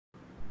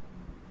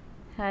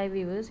Hi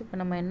viewers, இப்போ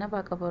நம்ம என்ன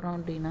பார்க்க போகிறோம்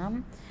அப்படின்னா,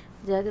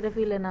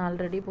 ஜியாகிரஃபியில் நான்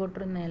ஆல்ரெடி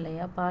போட்டிருந்தேன்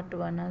இல்லையா, பார்ட்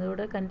 1,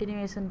 அதோட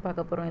கண்டினியூவேஷன்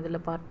பார்க்க போகிறோம்.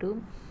 இதில் பார்ட் 2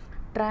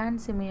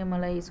 டிரான்ஸ்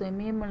இமயமலை. ஸோ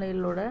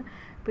இமயமலைகளோட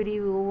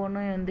பிரிவு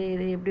ஒவ்வொன்றும் வந்து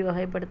இது எப்படி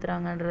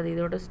வகைப்படுத்துகிறாங்கன்றது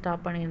இதோட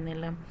ஸ்டாப்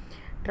பண்ணியிருந்தேன்ல.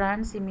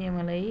 டிரான்ஸ்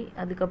இமயமலை,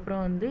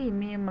 அதுக்கப்புறம் வந்து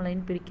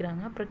இமயமலைன்னு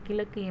பிரிக்கிறாங்க. அப்புறம்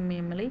கிழக்கு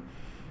இமயமலை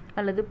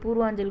அல்லது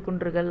பூர்வாஞ்சல்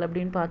குன்றுகள்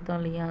அப்படின்னு பார்த்தோம்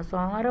இல்லையா. ஸோ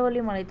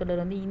ஆரவல்லி மலைத்தொடர்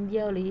வந்து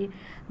இந்தியாவிலேயே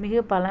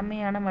மிக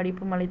பழமையான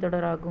மடிப்பு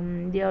மலைத்தொடராகும்.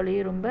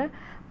 இந்தியாவிலேயே ரொம்ப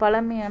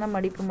பழமையான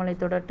மடிப்பு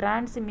மலைத்தொடர்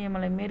டிரான்ஸ்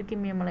இமயமலை. மேற்கு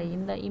இமயமலை,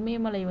 இந்த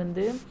இமயமலை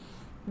வந்து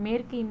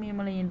மேற்கு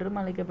இமயமலை என்றும்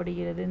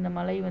அழைக்கப்படுகிறது. இந்த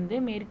மலை வந்து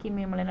மேற்கு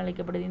இமயமலைன்னு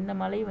அழைக்கப்படுது. இந்த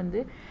மலை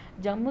வந்து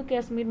ஜம்மு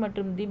காஷ்மீர்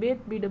மற்றும்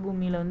திபேத்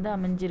பீடபூமியில் வந்து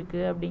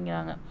அமைஞ்சிருக்கு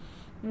அப்படிங்கிறாங்க.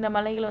 இந்த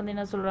மலைகளை வந்து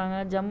என்ன சொல்கிறாங்க,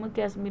 ஜம்மு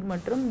காஷ்மீர்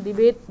மற்றும்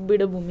திபேத்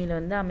பீடபூமியில்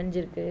வந்து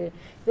அமைஞ்சிருக்கு.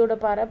 இதோட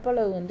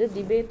பரப்பளவு வந்து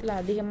திபேத்தில்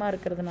அதிகமாக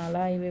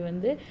இருக்கிறதுனால இவை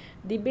வந்து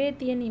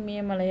திபேத்தியன்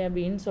இமயமலை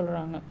அப்படின்னு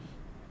சொல்கிறாங்க.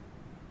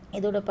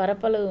 இதோட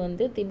பரப்பளவு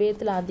வந்து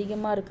திபேத்தில்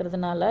அதிகமாக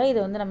இருக்கிறதுனால இதை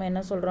வந்து நம்ம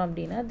என்ன சொல்கிறோம்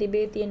அப்படின்னா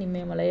திபேத்தியன்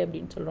இமயமலை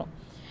அப்படின்னு சொல்கிறோம்.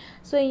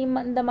 ஸோ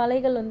இந்த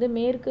மலைகள் வந்து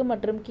மேற்கு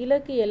மற்றும்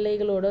கிழக்கு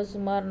எல்லைகளோட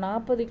சுமார்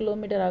 40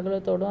 கிலோமீட்டர்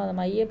அகலத்தோடும் அந்த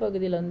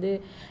மையப்பகுதியில் வந்து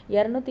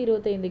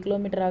 225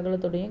 கிலோமீட்டர்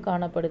அகலத்தோடையும்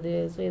காணப்படுது.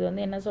 ஸோ இது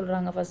வந்து என்ன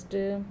சொல்கிறாங்க,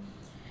 ஃபஸ்ட்டு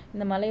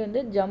இந்த மலை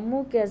வந்து ஜம்மு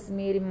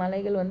காஷ்மீர்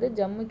மலைகள் வந்து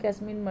ஜம்மு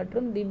காஷ்மீர்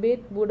மற்றும்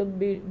திபேத்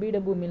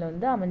பீடபூமியில்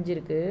வந்து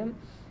அமைஞ்சிருக்கு.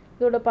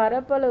 இதோட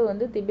பரப்பளவு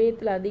வந்து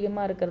திபேத்தில்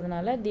அதிகமாக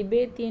இருக்கிறதுனால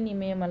திபேத்தியன்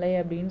இமயமலை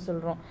அப்படின்னு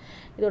சொல்கிறோம்.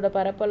 இதோட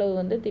பரப்பளவு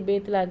வந்து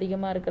திபேத்தில்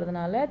அதிகமாக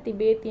இருக்கிறதுனால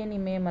திபேத்தியன்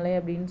இமயமலை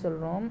அப்படின்னு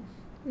சொல்கிறோம்.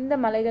 இந்த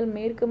மலைகள்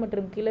மேற்கு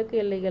மற்றும் கிழக்கு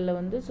எல்லைகளில்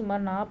வந்து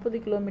சுமார் 40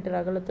 கிலோமீட்டர்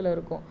அகலத்தில்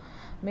இருக்கும்.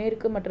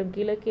 மேற்கு மற்றும்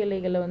கிழக்கு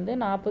எல்லைகளில் வந்து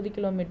 40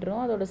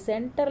 கிலோமீட்டரும், அதோட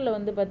சென்டரில்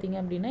வந்து பார்த்திங்க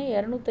அப்படின்னா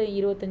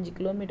 225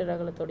 கிலோமீட்டர்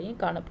அகலத்தோடையும்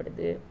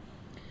காணப்படுது.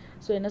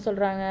 ஸோ என்ன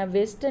சொல்கிறாங்க,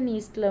 வெஸ்ட் அண்ட்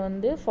ஈஸ்டில்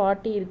வந்து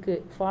 40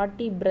 இருக்குது,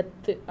 40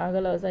 பிரெத்து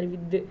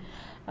வித்து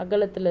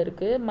அகலத்தில்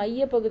இருக்குது.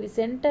 மையப்பகுதி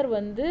சென்டர்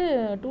வந்து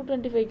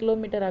 225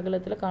 கிலோமீட்டர்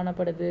அகலத்தில்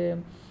காணப்படுது.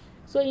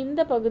 ஸோ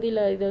இந்த பகுதியில்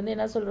இது வந்து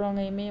என்ன சொல்கிறாங்க,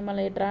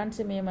 இமயமலை டிரான்ஸ்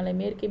இமயமலை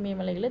மேற்கு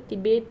இமயமலைகளை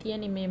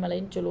திபேத்தியன்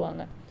இமயமலைன்னு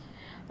சொல்லுவாங்க.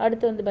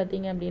 அடுத்து வந்து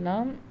பார்த்திங்க அப்படின்னா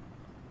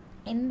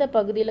இந்த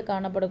பகுதியில்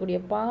காணப்படக்கூடிய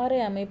பாறை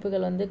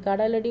அமைப்புகள் வந்து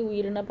கடலடி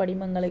உயிரின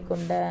படிமங்களை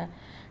கொண்ட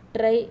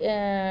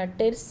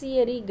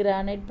டெர்சியரி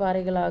கிரானைட்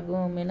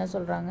பாறைகளாகும். என்ன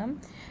சொல்கிறாங்க,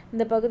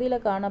 இந்த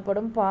பகுதியில்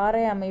காணப்படும்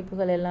பாறை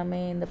அமைப்புகள்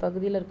எல்லாமே, இந்த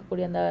பகுதியில்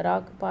இருக்கக்கூடிய அந்த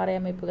ராக் பாறை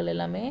அமைப்புகள்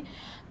எல்லாமே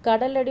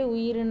கடலடி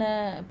உயிரின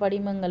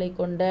படிமங்களை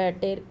கொண்ட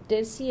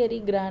டெர்சியரி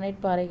கிரானைட்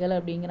பாறைகள்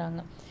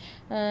அப்படிங்கிறாங்க.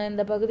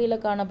 இந்த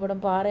பகுதியில்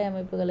காணப்படும் பாறை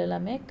அமைப்புகள்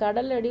எல்லாமே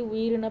கடலடி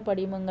உயிரின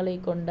படிமங்களை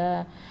கொண்ட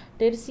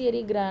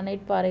டெர்சியரி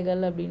கிரானைட்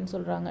பாறைகள் அப்படின்னு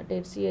சொல்கிறாங்க.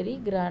 டெர்சியரி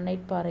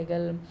கிரானைட்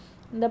பாறைகள்.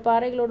 இந்த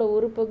பாறைகளோட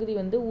ஒரு பகுதி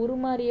வந்து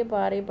உருமாறிய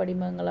பாறை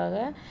படிமங்களாக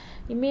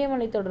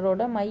இமயமலை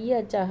தொடரோட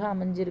மைய அச்சாக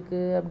அமைஞ்சிருக்கு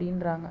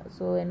அப்படின்றாங்க.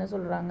 ஸோ என்ன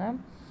சொல்கிறாங்க,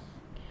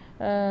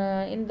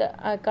 இந்த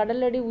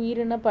கடலடி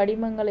உயிரின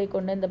படிமங்களை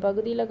கொண்ட இந்த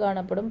பகுதியில்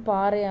காணப்படும்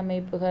பாறை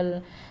அமைப்புகள்,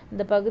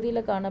 இந்த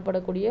பகுதியில்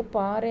காணப்படக்கூடிய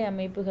பாறை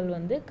அமைப்புகள்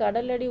வந்து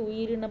கடலடி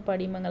உயிரின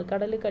படிமங்கள்,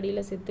 கடலுக்கு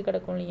அடியில் செத்து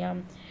கிடக்கும் இல்லையா,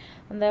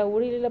 அந்த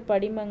உயிரின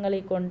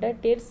படிமங்களை கொண்ட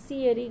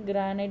டெர்சியரி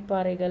கிரானைட்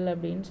பாறைகள்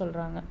அப்படின்னு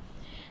சொல்கிறாங்க.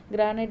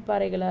 கிரானைட்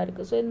பாறைகளாக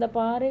இருக்குது. ஸோ இந்த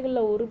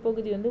பாறைகளில் ஒரு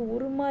பகுதி வந்து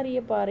உருமாறிய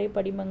பாறை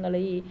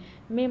படிமங்களை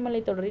இமயமலை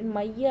தொடரின்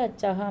மைய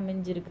அச்சாக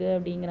அமைஞ்சிருக்கு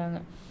அப்படிங்கிறாங்க.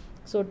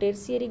 ஸோ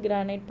டெர்சியரி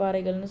கிரானைட்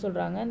பாறைகள்னு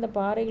சொல்கிறாங்க. இந்த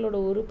பாறைகளோட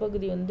ஒரு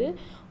பகுதி வந்து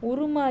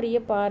உருமாறிய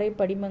பாறை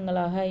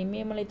படிமங்களாக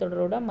இமயமலை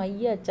தொடரோட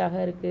மைய அச்சாக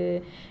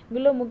இருக்குது.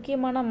 இங்குள்ள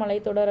முக்கியமான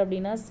மலைத்தொடர்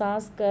அப்படின்னா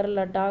சாஸ்கர்,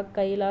 லடாக்,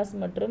 கைலாஸ்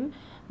மற்றும்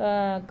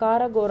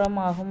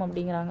காரகோரம் ஆகும்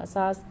அப்படிங்கிறாங்க.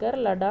 சாஸ்கர்,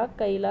 லடாக்,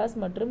 கைலாஸ்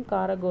மற்றும்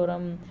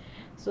காரகோரம்.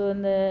 ஸோ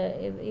இந்த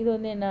இது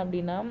வந்து என்ன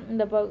அப்படின்னா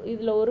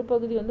இதில் ஒரு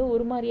பகுதி வந்து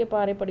உருமாறிய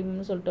பாறை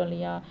படிமம்னு சொல்லிட்டோம்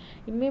இல்லையா.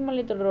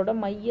 இமயமலை தொடரோட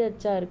மைய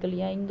அச்சா இருக்கு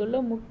இல்லையா, இங்குள்ள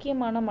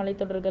முக்கியமான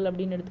மலைத்தொடர்கள்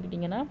அப்படின்னு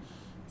எடுத்துக்கிட்டிங்கன்னா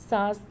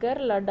சாஸ்கர்,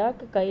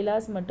 லடாக்,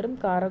 கைலாஸ் மற்றும்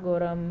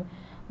காரகோரம்.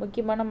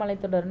 முக்கியமான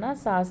மலைத்தொடர்னா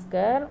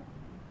சாஸ்கர்,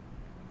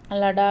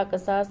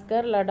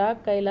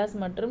 லடாக், கைலாஸ்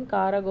மற்றும்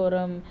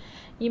காரகோரம்.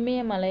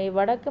 இமயமலை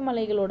வடக்கு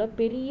மலைகளோட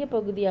பெரிய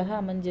பகுதியாக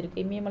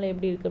அமைஞ்சிருக்கு. இமயமலை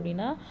எப்படி இருக்குது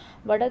அப்படின்னா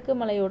வடக்கு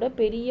மலையோட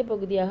பெரிய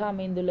பகுதியாக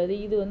அமைந்துள்ளது.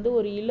 இது வந்து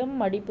ஒரு இளம்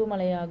மடிப்பு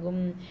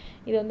மலையாகும்.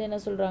 இது வந்து என்ன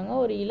சொல்கிறாங்க,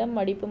 ஒரு இளம்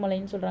மடிப்பு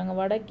மலைன்னு சொல்கிறாங்க.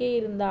 வடக்கே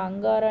இருந்த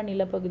அங்காரா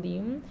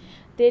நிலப்பகுதியும்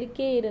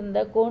தெற்கே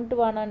இருந்த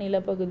கோண்ட்வானா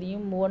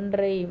நிலப்பகுதியும்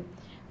ஒன்றை.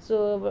 ஸோ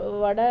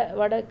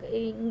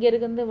இங்கே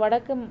இருக்கிறது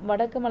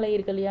வடக்கு மலை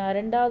இருக்கு இல்லையா.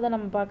 ரெண்டாவது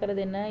நம்ம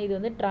பார்க்குறது என்ன, இது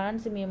வந்து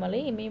டிரான்ஸ் இமயமலை,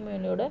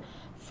 இமயமலையோட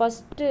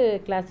ஃபஸ்ட்டு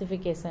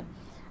கிளாசிஃபிகேஷன்.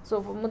 ஸோ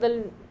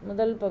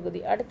முதல் பகுதி.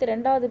 அடுத்து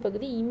ரெண்டாவது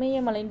பகுதி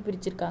இமயமலைன்னு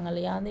பிரிச்சிருக்காங்க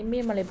இல்லையா, அந்த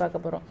இமயமலை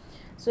பார்க்க போகிறோம்.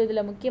 ஸோ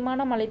இதில்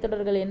முக்கியமான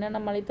மலைத்தொடர்கள்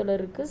என்னென்ன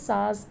மலைத்தொடர் இருக்குது,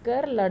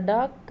 சாஸ்கர்,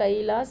 லடாக்,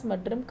 கைலாஸ்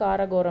மற்றும்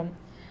காரகோரம்.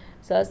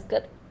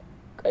 சாஸ்கர்,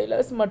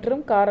 கைலாஸ்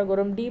மற்றும்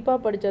காரகோரம்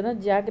டீப்பாக படித்தா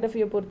தான்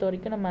ஜியாகிரஃபியை பொறுத்த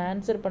வரைக்கும் நம்ம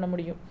ஆன்சர் பண்ண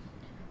முடியும்.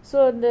 ஸோ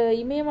இந்த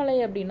இமயமலை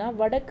அப்படின்னா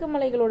வடக்கு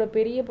மலைகளோட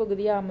பெரிய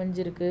பகுதியாக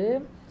அமைஞ்சிருக்கு.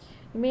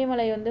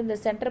 இமயமலை வந்து இந்த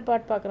சென்டர்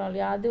பார்ட் பார்க்குறோம்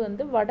இல்லையா, அது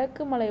வந்து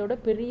வடக்கு மலையோட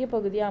பெரிய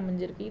பகுதியாக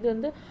அமைஞ்சிருக்கு. இது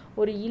வந்து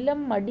ஒரு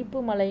இளம் மடிப்பு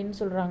மலைன்னு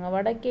சொல்கிறாங்க.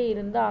 வடக்கே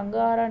இருந்த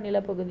அங்காரா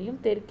நிலப்பகுதியும்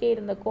தெற்கே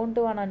இருந்த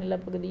கோண்ட்வானா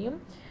நிலப்பகுதியும்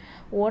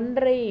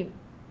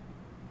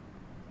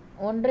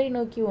ஒன்றை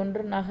நோக்கி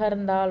ஒன்று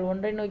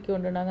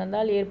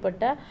நகர்ந்தால்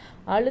ஏற்பட்ட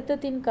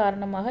அழுத்தத்தின்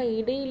காரணமாக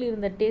இடையில்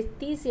இருந்த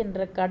டெஸ்டிஸ் என்ற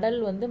கடல்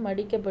வந்து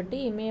மடிக்கப்பட்டு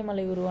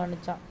இமயமலை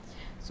உருவானுச்சான்.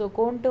 ஸோ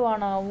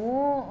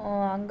கோண்டுவானாவும்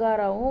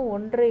அங்காராவும்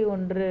ஒன்றை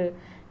ஒன்று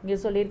இங்கே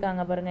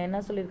சொல்லியிருக்காங்க பாருங்கள். என்ன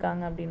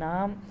சொல்லியிருக்காங்க அப்படின்னா,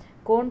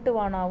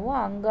 கோண்டுவானாவும்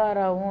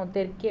அங்காராவும்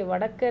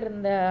வடக்க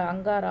இருந்த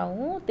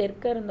அங்காராவும்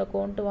தெற்க இருந்த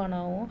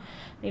கோண்டுவானாவும்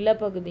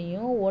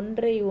நிலப்பகுதியும்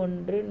ஒன்றை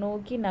ஒன்று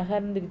நோக்கி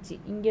நகர்ந்துக்குச்சு.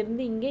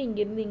 இங்கேருந்து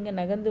இங்கே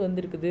நகர்ந்து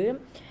வந்திருக்குது.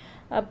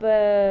 அப்போ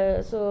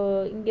ஸோ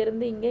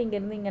இங்கேருந்து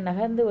இங்கே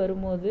நகர்ந்து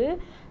வரும்போது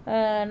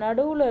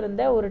நடுவில்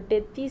இருந்த ஒரு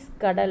டெத்தீஸ்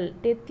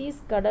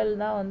கடல்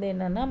தான் வந்து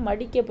என்னென்னா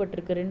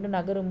மடிக்கப்பட்டிருக்கு ரெண்டும்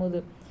நகரும் போது.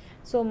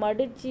 ஸோ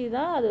மடித்து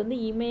தான் அது வந்து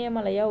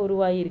இமயமலையாக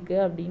உருவாகிருக்கு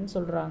அப்படின்னு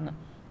சொல்கிறாங்க.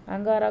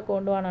 அங்காரா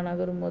கோண்டுவானா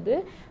நகரும் போது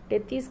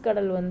டெத்தீஸ்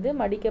கடல் வந்து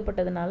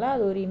மடிக்கப்பட்டதுனால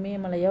அது ஒரு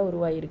இமயமலையாக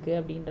உருவாகிருக்கு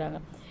அப்படின்றாங்க.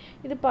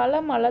 இது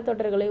பல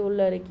மலைத்தொடர்களை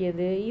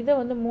உள்ளடக்கியது. இதை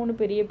வந்து 3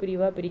 பெரிய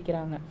பிரிவாக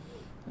பிரிக்கிறாங்க.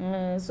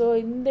 ஸோ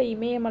இந்த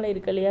இமயமலை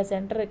இருக்கு இல்லையா,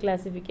 சென்ட்ரல்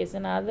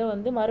கிளாசிஃபிகேஷன், அதை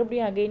வந்து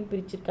மறுபடியும் அகைன்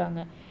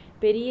பிரிச்சிருக்காங்க.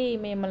 பெரிய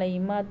இமயமலை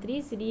இமாத்ரி,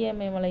 சிறிய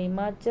இமயமலை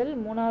இமாச்சல்,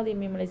 3வது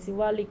இமயமலை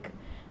சிவாலிக்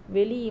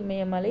வெளி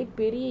இமயமலை,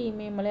 பெரிய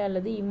இமயமலை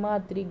அல்லது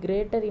இமாத்ரி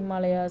கிரேட்டர்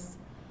இமாலயாஸ்.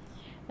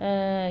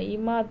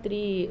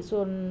 இமாத்ரி ஸோ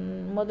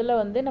முதல்ல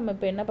வந்து நம்ம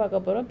இப்போ என்ன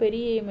பார்க்க போகிறோம்,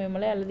 பெரிய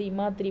இமயமலை அல்லது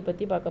இமாத்ரி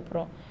பற்றி பார்க்க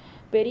போகிறோம்.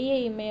 பெரிய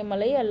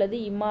இமயமலை அல்லது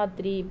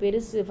இமாத்ரி,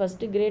 பெருசு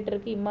ஃபஸ்ட்டு,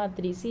 கிரேட்டருக்கு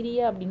இமாத்ரி,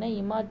 சிறிய அப்படின்னா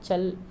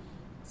இமாச்சல்,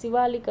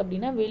 சிவாலிக்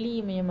அப்படின்னா வெளி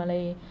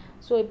இமயமலை.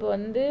 ஸோ இப்போ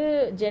வந்து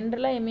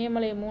ஜென்ரலாக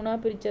இமயமலை 3ஆக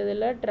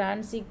பிரித்ததில்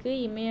டிரான்சிக்கு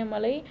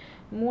இமயமலை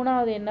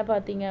 3வது என்ன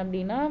பார்த்தீங்க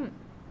அப்படின்னா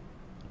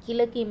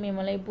கிழக்கு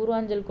இமயமலை,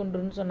 பூர்வாஞ்சல்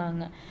குன்றுன்னு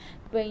சொன்னாங்க.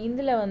 இப்போ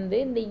இதில் வந்து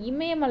இந்த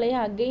இமயமலையை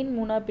அகைன்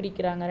 3ஆக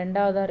பிரிக்கிறாங்க.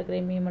 2வதாக இருக்கிற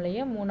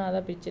இமயமலையை 3ஆக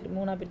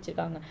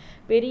பிரிச்சிருக்காங்க.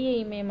 பெரிய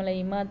இமயமலை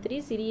இமாத்ரி,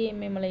 சிறிய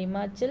இமயமலை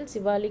இமாச்சல்,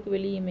 சிவாலிக்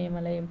வெளி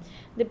இமயமலை.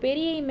 இந்த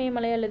பெரிய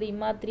இமயமலை அல்லது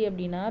இமாத்ரி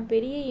அப்படின்னா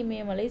பெரிய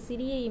இமயமலை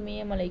சிறிய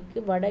இமயமலைக்கு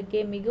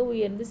வடக்கே மிக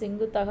உயர்ந்து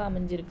செங்குத்தாக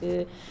அமைஞ்சிருக்கு.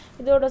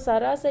 இதோட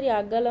சராசரி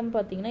அகலம்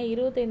பார்த்திங்கன்னா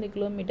 25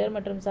 கிலோமீட்டர்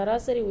மற்றும்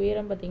சராசரி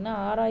உயரம் பார்த்திங்கன்னா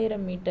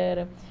 6000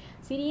 மீட்டர்.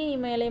 சிறிய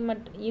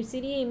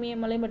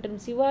இமயமலை மற்றும்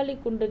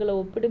சிவாலிக் குன்றுகளை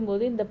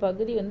ஒப்பிடும்போது இந்த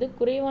பகுதி வந்து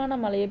குறைவான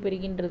மழையை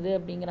பெறுகின்றது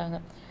அப்படிங்கிறாங்க.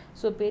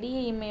 ஸோ பெரிய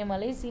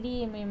இமயமலை சிறிய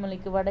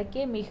இமயமலைக்கு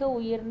வடக்கே மிக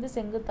உயர்ந்து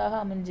செங்குத்தாக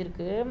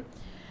அமைஞ்சிருக்கு.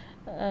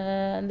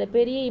 அந்த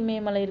பெரிய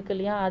இமயமலை இருக்கு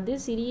இல்லையா, அது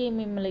சிறிய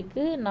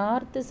இமயமலைக்கு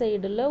நார்த்து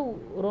சைடில்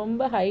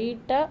ரொம்ப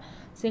ஹைட்டாக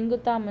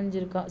செங்குத்தாக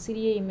அமைஞ்சிருக்கான்.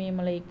 சிறிய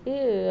இமயமலைக்கு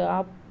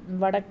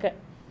வடக்க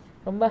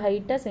ரொம்ப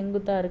ஹைட்டாக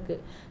செங்குத்தாக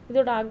இருக்குது.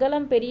 இதோட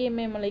அகலம் பெரிய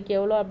இமயமலைக்கு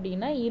எவ்வளோ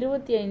அப்படின்னா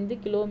 25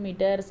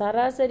 கிலோமீட்டர்.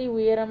 சராசரி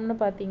உயரம்னு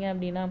பார்த்தீங்க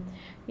அப்படின்னா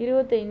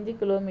 25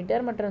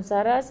 கிலோமீட்டர் மற்றும்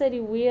சராசரி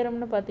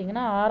உயரம்னு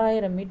பார்த்தீங்கன்னா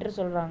 6000 மீட்டர்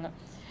சொல்கிறாங்க.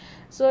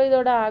 ஸோ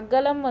இதோட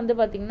அகலம் வந்து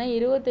பார்த்திங்கன்னா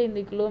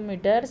 25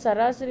 கிலோமீட்டர்,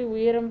 சராசரி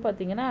உயரம்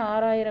பார்த்திங்கன்னா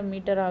 6000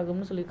 மீட்டர்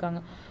ஆகும்னு சொல்லியிருக்காங்க.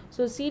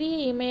 ஸோ சிறிய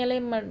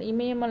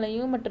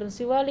இமயமலையும் மற்றும்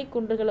சிவாலிக்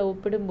குன்றுகளை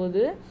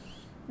ஒப்பிடும்போது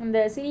இந்த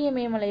சிறிய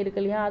இமயமலை இருக்கு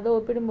இல்லையா, அதை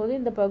ஒப்பிடும்போது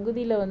இந்த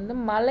பகுதியில் வந்து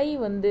மழை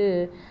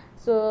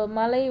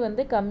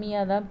வந்து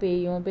கம்மியாக தான்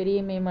பெய்யும். பெரிய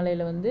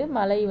இமயமலையில் வந்து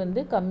மழை வந்து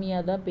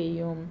கம்மியாக தான்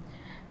பெய்யும்.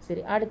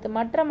 சரி, அடுத்து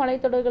மற்ற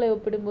மலைத்தொடர்களை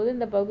ஒப்பிடும்போது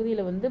இந்த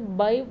பகுதியில் வந்து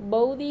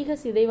பௌதீக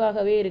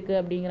சிதைவாகவே இருக்குது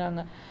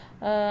அப்படிங்கிறாங்க.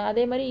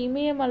 அதே மாதிரி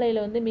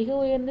இமயமலையில் வந்து மிக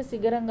உயர்ந்த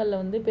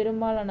சிகரங்களில் வந்து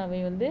பெரும்பாலானவை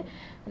வந்து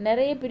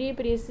நிறைய பெரிய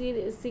பெரிய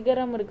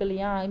சிகரம் இருக்கு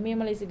இல்லையா,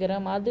 இமயமலை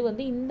சிகரம், அது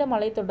வந்து இந்த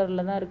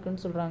மலைத்தொடரில் தான்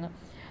இருக்குதுன்னு சொல்கிறாங்க.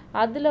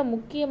 அதில்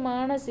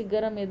முக்கியமான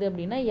சிகரம் எது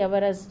அப்படின்னா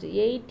எவரெஸ்ட்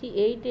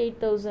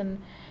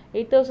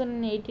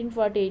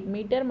 8,1848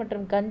 மீட்டர்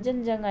மற்றும்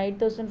கஞ்சன்ஜங்கா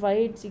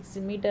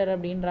 8,586 மீட்டர்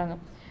அப்படின்றாங்க.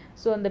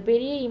 ஸோ அந்த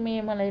பெரிய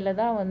இமயமலையில்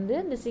தான் வந்து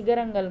இந்த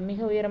சிகரங்கள், மிக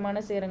உயரமான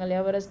சிகரங்கள்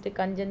எவரெஸ்ட்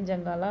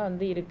கஞ்சன்ஜங்காலாம்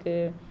வந்து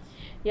இருக்குது.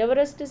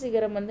 எவரெஸ்ட்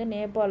சிகரம் வந்து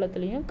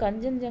நேபாளத்துலேயும்,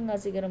 கஞ்சன்ஜங்கா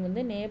சிகரம்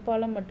வந்து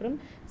நேபாளம் மற்றும்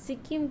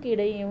சிக்கிம்க்கு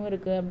இடையேயும்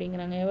இருக்குது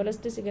அப்படிங்கிறாங்க.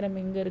 எவரெஸ்ட் சிகரம்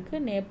எங்கே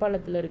இருக்குது,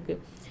 நேபாளத்தில்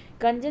இருக்குது.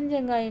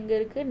 கஞ்சன்ஜங்கா எங்கே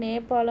இருக்குது,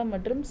 நேபாளம்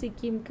மற்றும்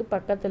சிக்கிம்க்கு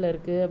பக்கத்தில்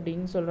இருக்குது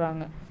அப்படின்னு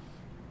சொல்கிறாங்க.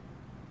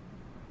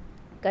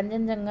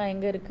 கஞ்சன்ஜங்கா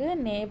எங்கே இருக்குது,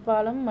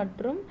 நேபாளம்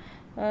மற்றும்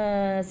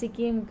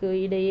சிக்கிம்க்கு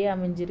இடையே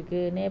அமைஞ்சிருக்கு.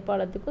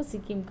 நேபாளத்துக்கும்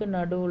சிக்கிம்க்கு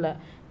நடுவில்.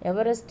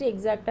 எவரெஸ்ட்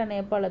எக்ஸாக்டாக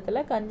நேபாளத்தில்,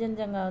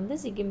 கஞ்சன்ஜங்கா வந்து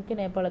சிக்கிம்க்கு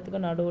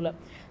நேபாளத்துக்கும் நடுவில்.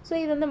 ஸோ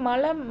இது வந்து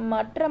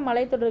மற்ற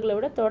மலைத்தொடர்களை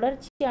விட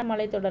தொடர்ச்சியான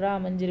மலைத்தொடராக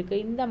அமைஞ்சிருக்கு.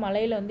 இந்த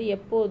மலையில் வந்து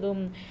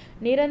எப்போதும்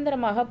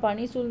நிரந்தரமாக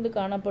பனி சூழ்ந்து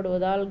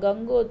காணப்படுவதால்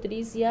கங்கோத்ரி,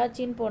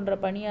 சியாச்சின் போன்ற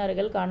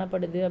பனியாறுகள்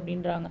காணப்படுது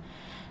அப்படின்றாங்க.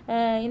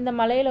 இந்த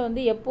மலையில்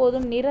வந்து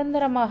எப்போதும்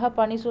நிரந்தரமாக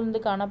பனி சூழ்ந்து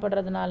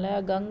காணப்படுறதுனால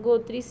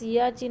கங்கோத்ரி,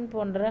 சியாச்சின்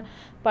போன்ற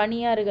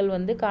பனியாறுகள்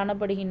வந்து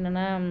காணப்படுகின்றன.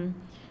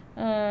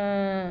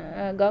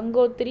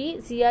 கங்கோத்ரி,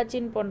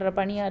 சியாச்சின் போன்ற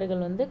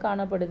பனியாறுகள் வந்து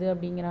காணப்படுது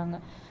அப்படிங்கிறாங்க.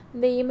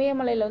 இந்த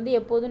இமயமலையில் வந்து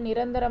எப்போதும்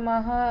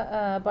நிரந்தரமாக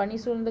பனி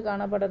சூழ்ந்து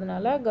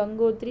காணப்படுறதுனால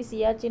கங்கோத்ரி,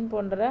 சியாச்சின்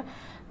போன்ற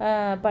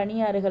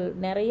பனியாறுகள்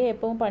நிறைய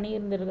எப்பவும் பனி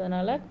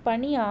இருந்திருக்கிறதுனால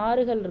பனி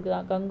ஆறுகள்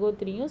இருக்குதான்,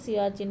 கங்கோத்ரியும்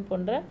சியாச்சின்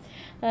போன்ற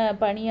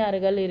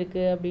பனியாறுகள்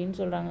இருக்குது அப்படின்னு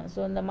சொல்கிறாங்க. ஸோ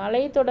இந்த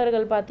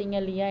மலைத்தொடர்கள் பார்த்தீங்க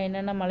இல்லையா,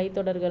 என்னென்ன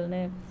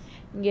மலைத்தொடர்கள்னு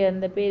இங்கே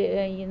இந்த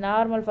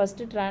நார்மல்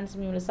ஃபஸ்ட்டு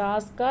டிரான்ஸ்மியூல்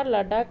சாஸ்கார்,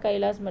 லடாக்,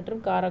 கைலாஸ்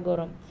மற்றும்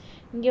காரகோரம்.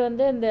 இங்கே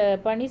வந்து இந்த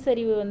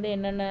பனிச்சரிவு வந்து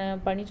என்னென்ன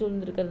பனி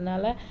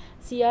சூழ்ந்திருக்கிறதுனால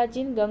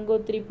சியாச்சின்,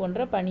 கங்கோத்ரி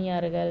போன்ற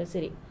பனியாறுகள்.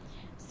 சரி,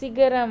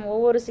 சிகரம்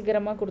ஒவ்வொரு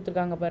சிகரமாக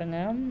கொடுத்துருக்காங்க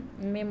பாருங்கள்.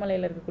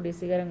 இமயமலையில் இருக்கக்கூடிய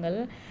சிகரங்கள்.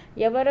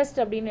 எவரெஸ்ட்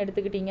அப்படின்னு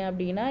எடுத்துக்கிட்டிங்க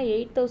அப்படின்னா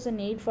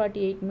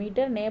 8848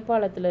 மீட்டர்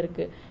நேபாளத்தில்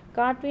இருக்குது.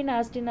 காட்வின்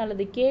ஆஸ்டின்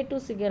அல்லது K2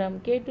 சிகரம்.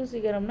 K2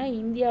 சிகரம்னா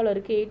இந்தியாவில்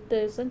இருக்குது,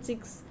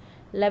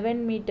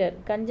 8611 மீட்டர்.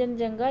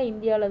 கஞ்சன்ஜங்கா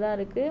இந்தியாவில் தான்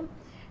இருக்குது,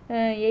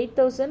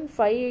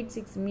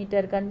 8586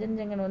 மீட்டர்.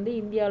 கஞ்சன்ஜங்கன் வந்து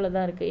இந்தியாவில்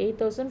தான் இருக்குது,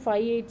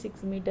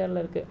 8586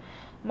 மீட்டரில் இருக்குது.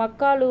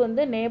 மக்காலு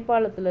வந்து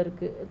நேபாளத்தில்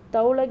இருக்குது.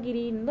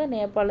 தௌலகிரி வந்து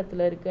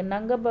நேபாளத்தில் இருக்குது.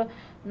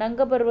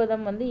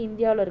 நங்கபர்வதம் வந்து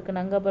இந்தியாவில் இருக்குது,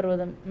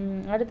 நங்கபர்வதம்.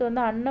 அடுத்து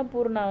வந்து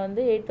அன்னபூர்ணா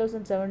வந்து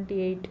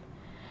 8078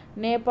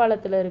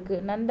 நேபாளத்தில்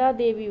இருக்குது.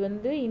 நந்தாதேவி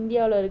வந்து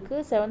இந்தியாவில்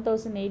இருக்குது,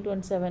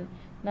 7817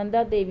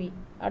 நந்தாதேவி.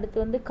 அடுத்து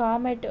வந்து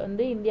காமெட்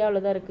வந்து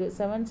இந்தியாவில் தான் இருக்குது,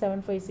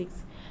 7756.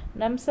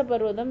 நம்ச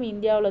பர்வதம்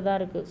இந்தியாவில் தான்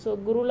இருக்குது. ஸோ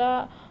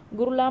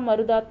குருலா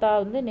மருதாத்தா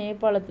வந்து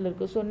நேபாளத்தில்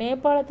இருக்குது. ஸோ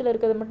நேபாளத்தில்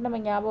இருக்கிறத மட்டும்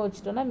நம்ம ஞாபகம்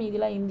வச்சுட்டோம்னா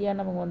மீதிலாம் இந்தியா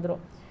நமக்கு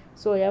வந்துடும்.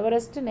 ஸோ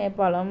எவரெஸ்ட்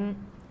நேபாளம்,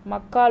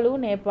 மக்காலு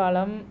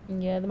நேபாளம்,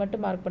 இங்கே அது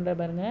மட்டும் மார்க் பண்ணுற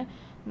பாருங்க.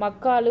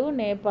 மக்காலு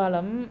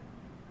நேபாளம்,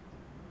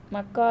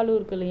 மக்காலு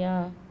இருக்கு இல்லையா?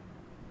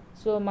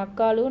 ஸோ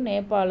மக்காலு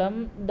நேபாளம்,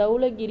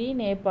 தௌலகிரி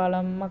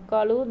நேபாளம்,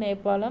 மக்காலு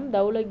நேபாளம்,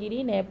 தௌலகிரி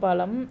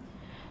நேபாளம்.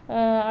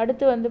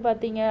 அடுத்து வந்து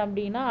பார்த்திங்க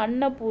அப்படின்னா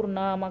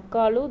Annapurna,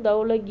 மக்காலு,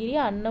 Dhaulagiri,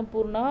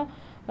 Annapurna,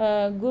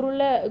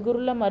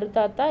 குருல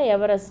மருதாத்தா,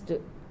 Everest.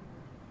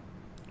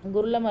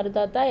 குருல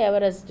மருதாத்தா,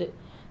 Everest.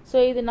 So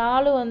இது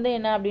 4 வந்து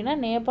என்ன அப்படின்னா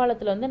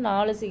நேபாளத்தில் வந்து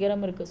 4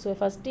 சிகரம் இருக்குது. ஸோ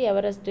ஃபஸ்ட்டு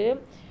எவரெஸ்ட்டு,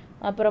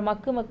 அப்புறம்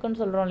மக்குன்னு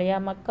சொல்கிறோம் இல்லையா,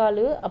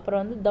 மக்காலு,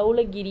 அப்புறம் வந்து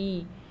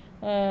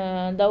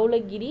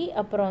தௌலகிரி,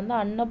 அப்புறம் வந்து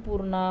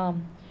அன்னபூர்ணா,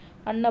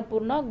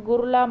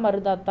 குருலா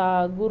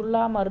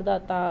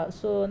மருதாத்தா.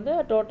 ஸோ வந்து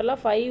டோட்டலாக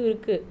 5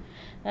 இருக்குது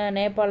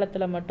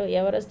நேபாளத்தில் மட்டும்.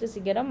 எவரெஸ்ட்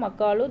சிகரம்,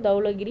 மக்காலு,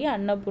 தௌலகிரி,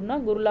 அன்னபூர்ணா,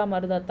 குருலா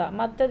மருதாத்தா.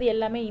 மற்றது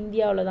எல்லாமே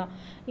இந்தியாவில் தான்.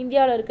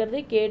 இந்தியாவில் இருக்கிறது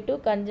K2,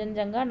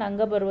 கஞ்சன்ஜங்கா,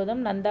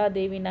 நங்கபர்வதம்,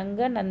 நந்தாதேவி,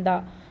 நந்தா,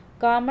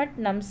 காமெட்,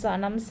 நம்சா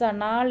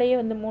 4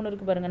 வந்து 3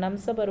 இருக்குது பாருங்கள்.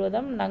 நம்ச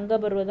பர்வதம், நங்க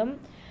பர்வதம்,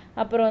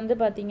 அப்புறம் வந்து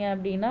பார்த்திங்க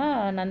அப்படின்னா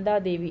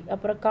நந்தாதேவி,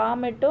 அப்புறம்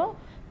காமெட்டும்,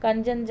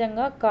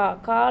 கஞ்சன்ஜங்கா,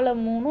 கால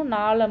 3,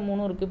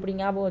 4 இருக்குது. இப்படி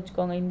ஞாபகம்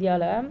வச்சுக்கோங்க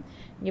இந்தியாவில்.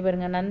 இங்கே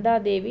பாருங்கள்,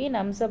 நந்தாதேவி,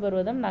 நம்ச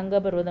பர்வதம், நங்க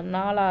பர்வதம்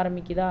 4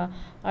 ஆரம்பிக்குதா.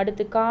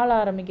 அடுத்து கால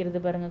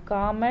ஆரம்பிக்கிறது பாருங்கள்,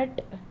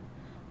 காமெட்,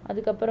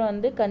 அதுக்கப்புறம்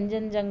வந்து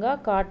கஞ்சன்ஜங்கா,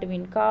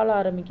 காட்வின், கால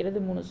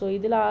ஆரம்பிக்கிறது 3. ஸோ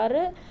இதில்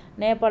 6,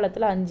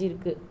 நேபாளத்தில் 5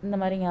 இருக்குது. இந்த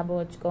மாதிரி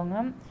ஞாபகம் வச்சுக்கோங்க.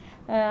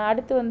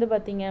 அடுத்து வந்து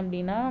பார்த்திங்க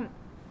அப்படின்னா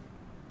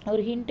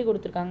ஒரு ஹிண்ட்டு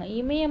கொடுத்துருக்காங்க.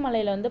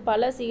 இமயமலையில் வந்து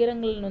பல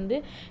சிகரங்கள் வந்து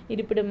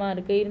இருப்பிடமாக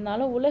இருக்குது.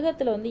 இருந்தாலும்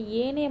உலகத்தில் வந்து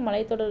ஏனைய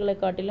மலைத்தொடர்களை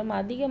காட்டிலும்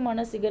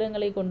அதிகமான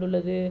சிகரங்களை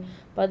கொண்டுள்ளது.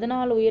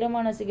 14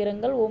 உயரமான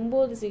சிகரங்கள்,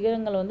 9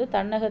 சிகரங்கள் வந்து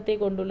தன்னகத்தை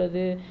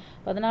கொண்டுள்ளது.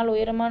 14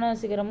 உயரமான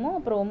சிகரமும்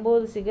அப்புறம்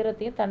 9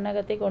 சிகரத்தையும்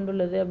தன்னகத்தை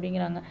கொண்டுள்ளது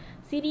அப்படிங்கிறாங்க.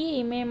 சிறிய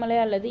இமயமலை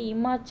அல்லது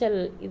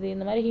இமாச்சல், இது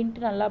இந்த மாதிரி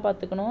ஹிண்ட்டு நல்லா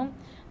பார்த்துக்கணும்.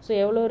 ஸோ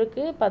எவ்வளோ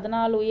இருக்குது?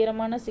 14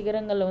 உயரமான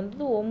சிகரங்களில்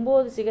வந்து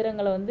 9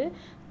 சிகரங்களை வந்து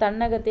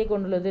தன்னகத்தை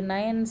கொண்டுள்ளது.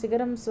 9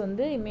 சிகரம்ஸ்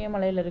வந்து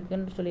இமயமலையில்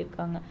இருக்குதுன்னு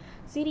சொல்லியிருக்காங்க.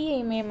 சிறிய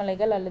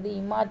இமயமலைகள் அல்லது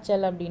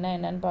இமாச்சல் அப்படின்னா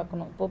என்னென்னு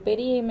பார்க்கணும். இப்போது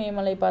பெரிய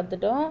இமயமலை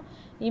பார்த்துட்டோம்,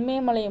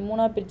 இமயமலையை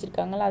 3ஆக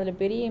பிரிச்சிருக்காங்களா, அதில்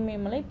பெரிய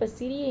இமயமலை. இப்போ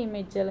சிறிய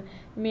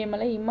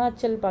இமயமலை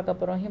இமாச்சல் பார்க்க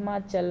போகிறோம்,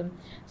 ஹிமாச்சல்.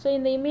 ஸோ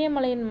இந்த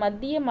இமயமலையின்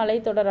மத்திய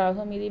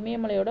மலைத்தொடராகும். இது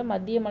இமயமலையோட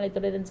மத்திய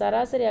மலைத்தொடர். இதன்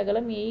சராசரி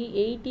அகலம்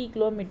 80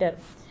 கிலோமீட்டர்.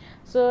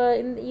 ஸோ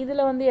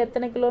இதில் வந்து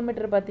எத்தனை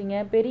கிலோமீட்டர் பார்த்தீங்க?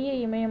 பெரிய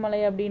இமயமலை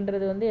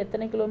அப்படின்றது வந்து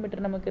எத்தனை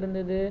கிலோமீட்டர் நமக்கு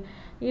இருந்தது?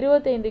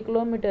 25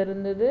 கிலோமீட்டர்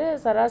இருந்தது.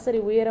 சராசரி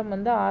உயரம்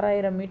வந்து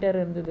 6000 மீட்டர்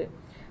இருந்தது.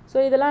 ஸோ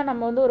இதெல்லாம்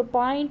நம்ம வந்து ஒரு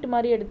பாயிண்ட்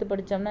மாதிரி எடுத்து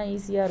படித்தோம்னா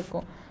ஈஸியாக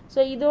இருக்கும். ஸோ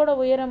இதோட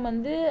உயரம்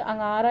வந்து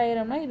அங்கே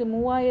 6000னா இது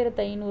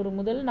 3500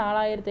 முதல்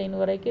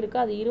 4500 வரைக்கும்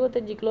இருக்குது. அது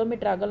 25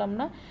 கிலோமீட்டர்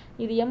அகலம்னா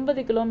இது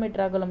 80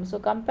 கிலோமீட்டர் அகலம். ஸோ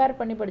கம்பேர்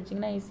பண்ணி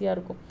படிச்சிங்கன்னா ஈஸியாக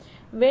இருக்கும்.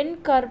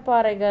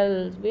 வெண்கற்பாறைகள்,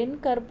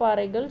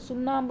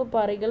 சுண்ணாம்பு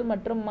பாறைகள்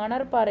மற்றும்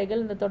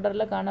மணற்பாறைகள் இந்த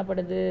தொடரில்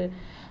காணப்படுது.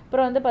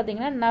 அப்புறம் வந்து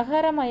பார்த்திங்கன்னா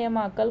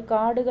நகரமயமாக்கல்,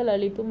 காடுகள்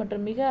அழிப்பு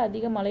மற்றும் மிக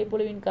அதிக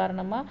மழைப்பொழிவின்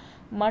காரணமாக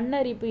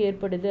மண்ணரிப்பு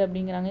ஏற்படுது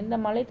அப்படிங்கிறாங்க. இந்த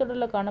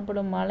மலைத்தொடரில்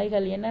காணப்படும்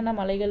மலைகள் என்னென்ன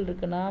மலைகள்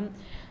இருக்குன்னா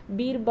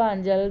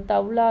பீர்பாஞ்சல்,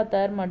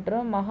 தவ்லாதர்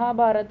மற்றும்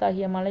மகாபாரத்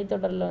ஆகிய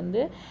மலைத்தொடரில்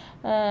வந்து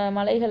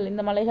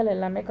இந்த மலைகள்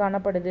எல்லாமே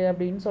காணப்படுது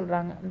அப்படின்னு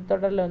சொல்கிறாங்க. இந்த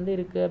தொடரில் வந்து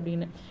இருக்குது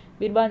அப்படின்னு.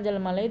 பீர்பாஞ்சல்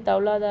மலை,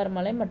 தவ்லாதார்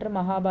மலை மற்றும்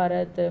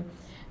மகாபாரத்.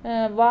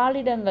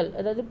 வாழிடங்கள்,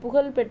 அதாவது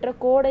புகழ்பெற்ற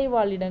கோடை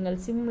வாழிடங்கள்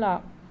சிம்லா.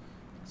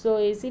 ஸோ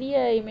சிறிய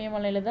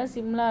இமயமலையில் தான்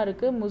சிம்லா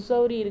இருக்குது,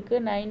 முசௌரி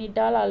இருக்குது,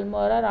 நைனிடால்,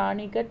 அல்மோரா,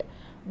 ராணிகட்,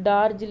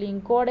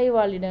 டார்ஜிலிங் கோடை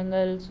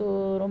வாழிடங்கள். ஸோ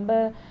ரொம்ப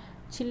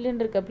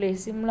சில்லுன்னு இருக்க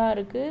பிளேஸ். சிம்லா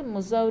இருக்குது,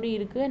 முசௌரி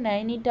இருக்குது,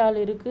 நைனிடால்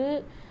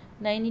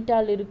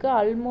இருக்குது,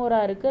 அல்மோரா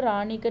இருக்குது,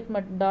 ராணிகட்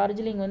மற்றும்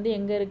டார்ஜிலிங் வந்து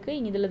எங்கே இருக்குது?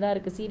 இதில் தான்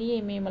இருக்குது. சிறிய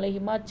இமயமலை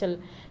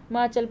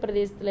ஹிமாச்சல்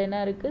பிரதேசத்தில் என்ன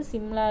இருக்குது?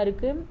 சிம்லா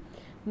இருக்குது,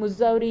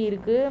 முசௌரி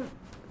இருக்குது,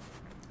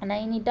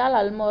 நைனிடால்,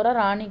 அல்மோரா,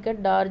 ராணிகட்,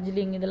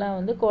 டார்ஜிலிங் இதெல்லாம்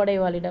வந்து கோடை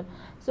வாழிடம்.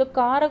 ஸோ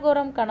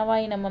காரகோரம்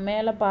கணவாய் நம்ம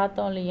மேலே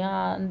பார்த்தோம் இல்லையா,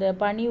 அந்த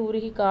பனி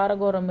உருகி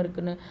காரகோரம்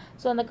இருக்குன்னு.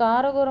 ஸோ அந்த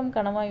காரகோரம்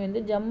கணவாய்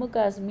வந்து ஜம்மு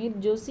காஷ்மீர்,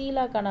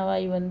 ஜொசீலா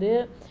கணவாய் வந்து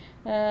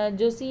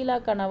ஜொசீலா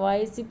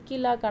கணவாய்,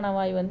 சிப்கிலா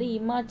கணவாய் வந்து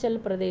இமாச்சல்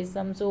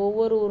பிரதேசம். ஸோ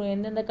ஒவ்வொரு ஊரும்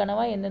எந்தெந்த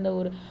கணவாய் எந்தெந்த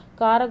ஊர்.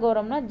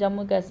 காரகோரம்னா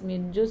ஜம்மு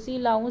காஷ்மீர்.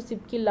 ஜொசீலாவும்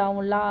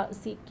சிப்கிலாவும்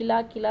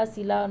கிலா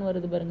சிலான்னு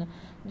வருது பாருங்க.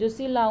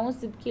 ஜொசீலாவும்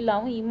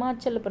சிப்கிலாவும்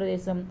இமாச்சல்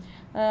பிரதேசம்.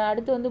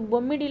 அடுத்து வந்து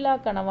பொமிடிலா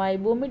கணவாய்.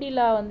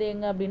 பொமிடிலா வந்து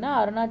எங்கே அப்படின்னா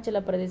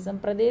அருணாச்சல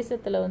பிரதேசம்.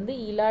 பிரதேசத்தில் வந்து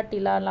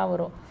டிலாலாம்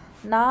வரும்.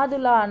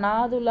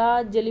 நாதுலா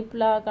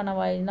ஜெலிப்லா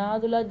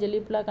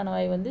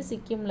கணவாய் வந்து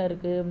சிக்கிமில்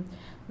இருக்குது.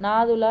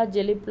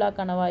 ஜெலிப்லா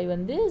கணவாய்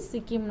வந்து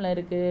சிக்கிமில்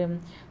இருக்குது.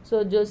 ஸோ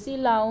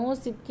ஜொசீலாவும்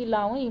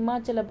சிப்கிலாவும்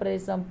இமாச்சல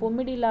பிரதேசம்.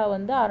 பொமிடிலா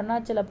வந்து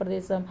அருணாச்சல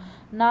பிரதேசம்.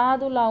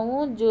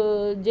 நாதுலாவும்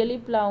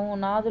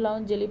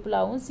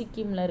ஜெலிப்லாவும்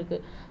சிக்கிமில்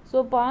இருக்குது. ஸோ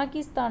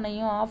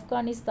பாகிஸ்தானையும்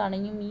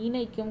ஆப்கானிஸ்தானையும்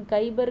இணைக்கும்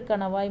கைபர்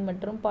கணவாய்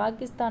மற்றும்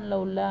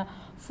பாகிஸ்தானில் உள்ள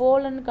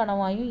ஃபோலன்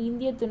கணவாயும்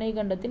இந்திய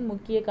துணைக்கண்டத்தின்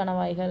முக்கிய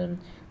கணவாய்கள்.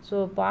 ஸோ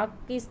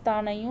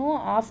பாகிஸ்தானையும்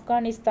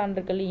ஆப்கானிஸ்தான்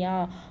இருக்கு இல்லையா,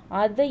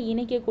 அதை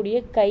இணைக்கக்கூடிய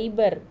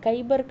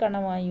கைபர்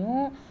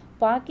கணவாயும்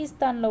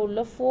பாகிஸ்தானில் உள்ள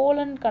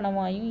ஃபோலன்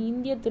கணவாயும்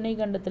இந்திய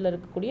துணைக்கண்டத்தில்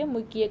இருக்கக்கூடிய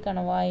முக்கிய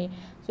கணவாய்.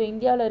 ஸோ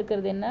இந்தியாவில்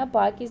இருக்கிறது என்ன,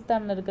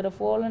 பாகிஸ்தானில் இருக்கிற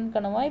ஃபோலன்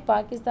கணவாய்,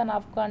 பாகிஸ்தான்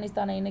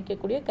ஆப்கானிஸ்தானை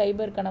இணைக்கக்கூடிய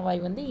கைபர்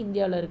கணவாய் வந்து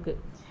இந்தியாவில் இருக்குது.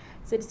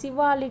 சரி,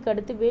 சிவாலிக்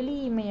அடுத்து வெளி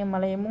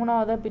இமயமலை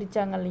 3ஆவதாக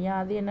பிரித்தாங்க இல்லையா,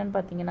 அது என்னன்னு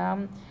பார்த்தீங்கன்னா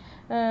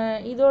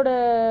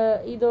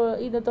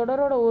இந்த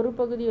தொடரோட ஒரு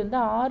பகுதி வந்து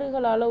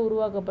ஆறுகளால்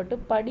உருவாக்கப்பட்டு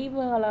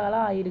படிவுகளால்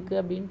ஆயிருக்கு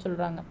அப்படின்னு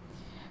சொல்கிறாங்க.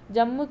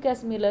 ஜம்மு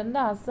காஷ்மீர்லேருந்து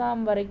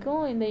அஸ்ஸாம்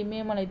வரைக்கும் இந்த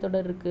இமயமலை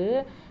தொடர்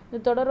இருக்குது.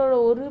 இந்த தொடரோட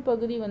ஒரு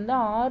பகுதி வந்து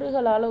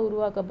ஆறுகளால்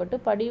உருவாக்கப்பட்டு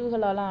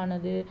படிவுகளால்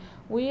ஆனது.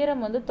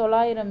 உயரம் வந்து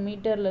 900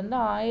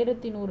 மீட்டர்லேருந்து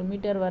 1100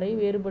 மீட்டர் வரை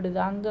வேறுபடுது.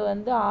 அங்கே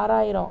வந்து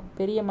 6000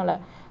 பெரிய மலை,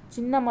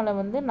 சின்ன மலை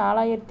வந்து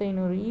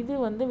 4500, இது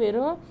வந்து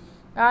வெறும்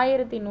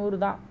 1100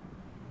 தான்,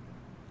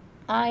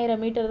 1000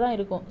 மீட்டர் தான்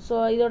இருக்கும். ஸோ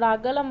இதோட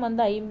அகலம்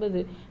வந்து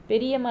 50,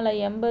 பெரிய மலை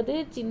 80,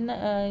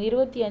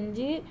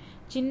 25,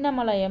 சின்ன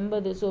மலை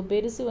 80. ஸோ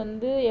பெருசு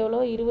வந்து எவ்வளோ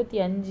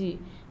 25,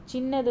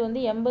 சின்னது வந்து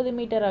 80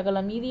 மீட்டர்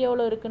அகலம். இது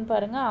எவ்வளோ இருக்குன்னு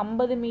பாருங்கள்,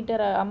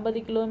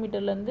 50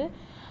 கிலோமீட்டர்லேருந்து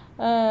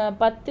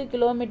 10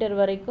 கிலோமீட்டர்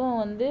வரைக்கும்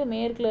வந்து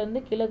மேற்குலேருந்து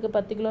கிழக்கு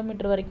 10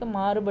 கிலோமீட்டர் வரைக்கும்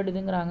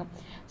மாறுபடுதுங்கிறாங்க.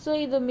 ஸோ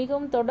இது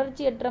மிகவும்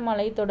தொடர்ச்சியற்ற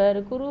மலைத்தொடர்.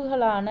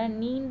 குறுகலான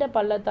நீண்ட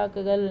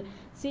பள்ளத்தாக்குகள்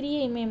சிறிய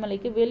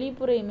இமயமலைக்கு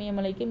வெளிப்புற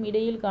இமயமலைக்கும்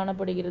இடையில்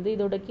காணப்படுகிறது.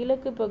 இதோட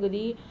கிழக்கு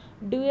பகுதி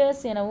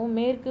டுயஸ் எனவும்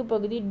மேற்கு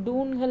பகுதி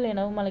டூன்கள்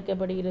எனவும்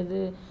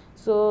அழைக்கப்படுகிறது.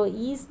 ஸோ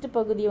ஈஸ்ட்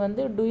பகுதியை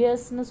வந்து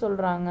டுயஸ்ன்னு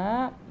சொல்கிறாங்க,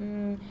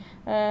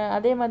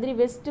 அதே மாதிரி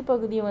வெஸ்ட்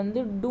பகுதியை வந்து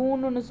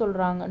டூனுன்னு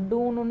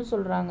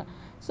சொல்கிறாங்க.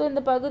 ஸோ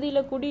இந்த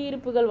பகுதியில்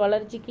குடியிருப்புகள்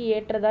வளர்ச்சிக்கு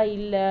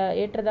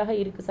ஏற்றதாக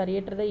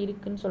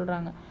இருக்குன்னு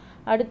சொல்கிறாங்க.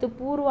 அடுத்து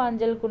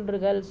பூர்வாஞ்சல்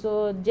குன்றுகள். ஸோ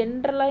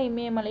ஜென்ரலாக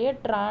இமயமலையை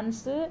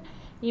டிரான்ஸு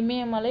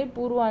இமயமலை,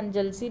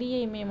 பூர்வாஞ்சல், சிறிய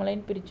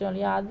இமயமலைன்னு பிரித்தோம்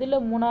இல்லையா,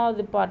 அதில்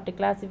 3ஆவது பார்ட்டு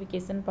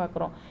கிளாசிஃபிகேஷன்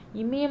பார்க்குறோம்.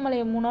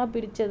 இமயமலையை 3ஆக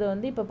பிரித்ததை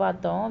வந்து இப்போ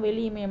பார்த்தோம்,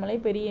 வெளி இமயமலை,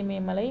 பெரிய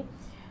இமயமலை,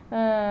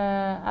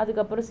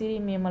 அதுக்கப்புறம்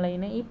சிறிய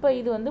இமயமலைன்னு. இப்போ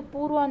இது வந்து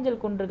பூர்வாஞ்சல்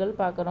குன்றுகள்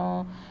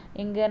பார்க்குறோம்.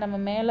 எங்கே நம்ம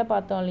மேலே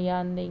பார்த்தோம் இல்லையா,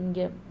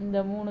 இங்கே இந்த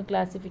 3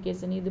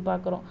 கிளாசிஃபிகேஷன் இது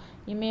பார்க்குறோம்.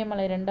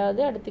 இமயமலை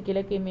 2வது, அடுத்து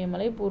கிழக்கு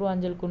இமயமலை,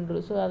 பூர்வாஞ்சல்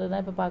குன்று. ஸோ அதை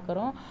தான் இப்போ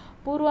பார்க்குறோம்.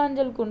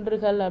 பூர்வாஞ்சல்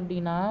குன்றுகள்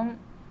அப்படின்னா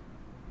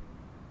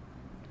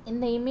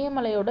இந்த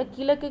இமயமலையோட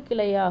கிழக்கு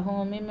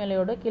கிளையாகும்.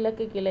 இமயமலையோட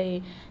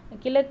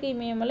கிழக்கு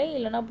இமயமலை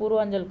இல்லைனா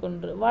பூர்வாஞ்சல்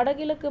குன்று.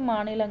 வடகிழக்கு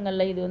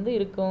மாநிலங்களில் இது வந்து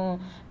இருக்கும்.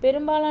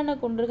 பெரும்பாலான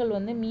குன்றுகள்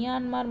வந்து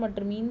மியான்மர்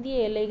மற்றும்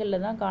இந்திய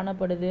எல்லைகளில் தான்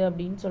காணப்படுது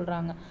அப்படின்னு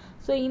சொல்கிறாங்க.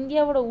 ஸோ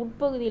இந்தியாவோட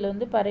உட்பகுதியில்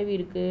வந்து பரவி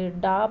இருக்கு.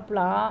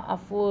 டாப்லா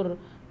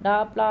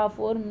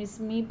அஃபோர்,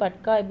 மிஸ்மி,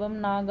 பட்காய்பம்,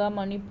 நாகா,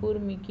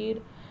 மணிப்பூர்,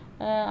 மிகிர்,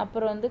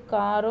 அப்புறம் வந்து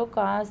காரோ,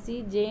 காசி,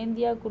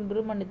 ஜெயந்தியா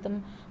குன்று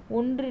மனிதம்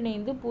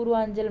ஒன்றிணைந்து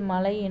பூர்வாஞ்சல்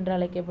மலை என்று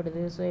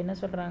அழைக்கப்படுது. ஸோ என்ன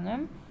சொல்கிறாங்க,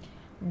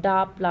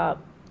 டாப்லா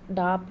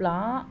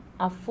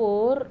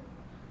அஃபோர்,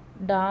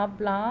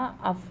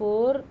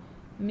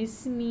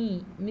 மிஸ்மி,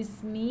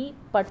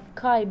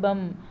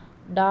 பட்காய்பம்,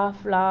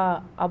 டாப்லா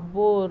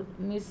அபோர்,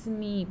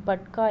 மிஸ்மி,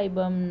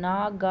 பட்காய்பம்,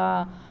 நாகா,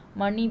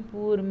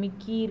 மணிப்பூர்,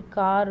 மிகிர்,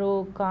 காரோ,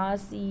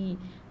 காசி,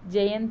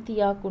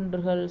 ஜெயந்தியா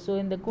குன்றுகள். ஸோ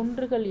இந்த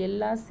குன்றுகள்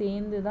எல்லாம்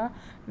சேர்ந்து தான்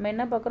நம்ம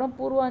என்ன பார்க்குறோம்,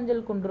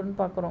 பூர்வாஞ்சல் குன்றுன்னு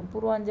பார்க்குறோம்.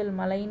 பூர்வாஞ்சல்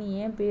மலைன்னு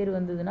ஏன் பேர்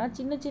வந்ததுன்னா,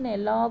 சின்ன சின்ன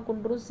எல்லா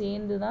குன்றும்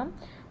சேர்ந்து தான்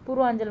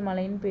பூர்வாஞ்சல்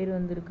மலைன்னு பேர்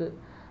வந்திருக்கு.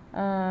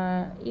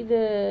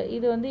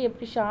 இது வந்து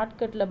எப்படி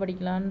ஷார்ட்கட்டில்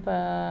படிக்கலான்னு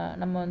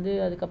நம்ம வந்து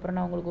அதுக்கப்புறம்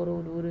நான் உங்களுக்கு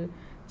ஒரு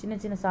சின்ன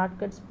சின்ன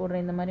ஷார்ட்கட்ஸ்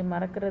போடுறேன், இந்த மாதிரி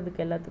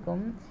மறக்கிறதுக்கு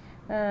எல்லாத்துக்கும்.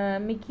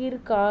 மிகிர்,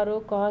 காரோ,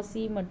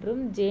 காசி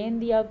மற்றும்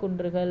ஜெயந்தியா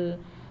குன்றுகள்.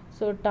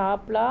 ஸோ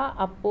டாப்லா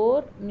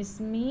அப்போர்,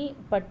 மிஸ்மி,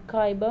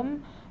 பட்காய்பம்,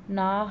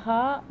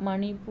 நாகா,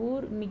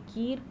 மணிப்பூர்,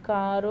 மிகிர்,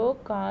 காரோ,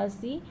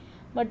 காசி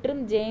மற்றும்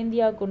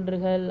ஜெயந்தியா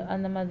குன்றுகள்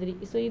அந்த மாதிரி.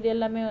 ஸோ இது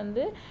எல்லாமே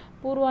வந்து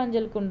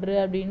பூர்வாஞ்சல் குன்று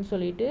அப்படின்னு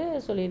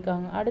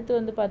சொல்லியிருக்காங்க. அடுத்து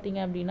வந்து பார்த்திங்க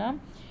அப்படின்னா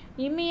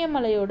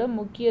இமயமலையோட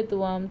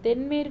முக்கியத்துவம்.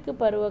 தென்மேற்கு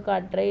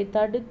பருவக்காற்றை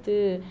தடுத்து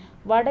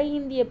வட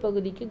இந்திய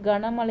பகுதிக்கு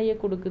கனமழையை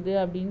கொடுக்குது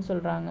அப்படின்னு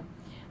சொல்கிறாங்க.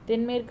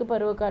 தென்மேற்கு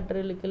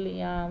பருவக்காற்றுகளுக்கு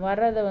இல்லையா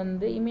வர்றதை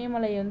வந்து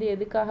இமயமலை வந்து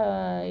எதுக்காக,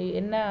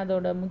 என்ன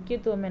அதோட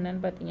முக்கியத்துவம்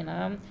என்னன்னு பார்த்தீங்கன்னா,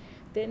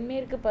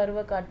 தென்மேற்கு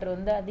பருவக்காற்று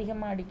வந்து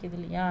அதிகமாக அடிக்குது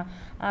இல்லையா,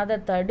 அதை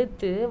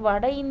தடுத்து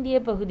வட இந்திய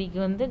பகுதிக்கு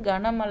வந்து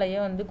கனமழையை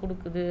வந்து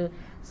கொடுக்குது.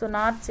 ஸோ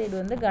நார்த் சைடு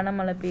வந்து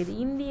கனமழை பெய்யுது.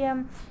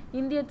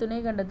 இந்திய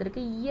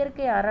துணைக்கண்டத்திற்கு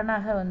இயற்கை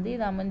அரணாக வந்து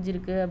இது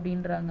அமைஞ்சிருக்கு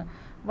அப்படின்றாங்க.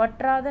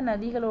 வற்றாத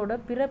நதிகளோட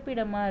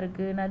பிறப்பிடமாக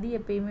இருக்குது. நதி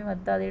எப்பயுமே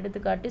வத்தாது.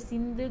 எடுத்துக்காட்டு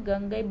சிந்து,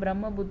 கங்கை,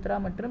 பிரம்மபுத்திரா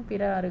மற்றும்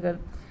பிற ஆறுகள்.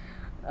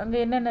 அங்கே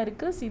என்னென்ன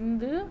இருக்குது?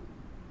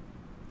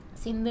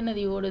 சிந்து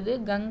நதி ஓடுது,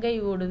 கங்கை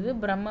ஓடுது,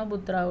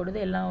 பிரம்மபுத்திரா ஓடுது,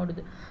 எல்லாம்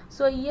ஓடுது.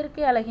 ஸோ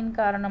இயற்கை அழகின்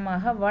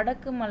காரணமாக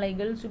வடக்கு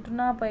மலைகள்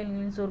சுற்றுலா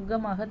பயணிகளின்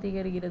சொர்க்கமாக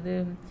திகழ்கிறது.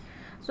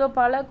 ஸோ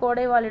பல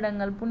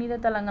கோடைவாழிடங்கள் புனித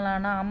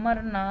தலங்களான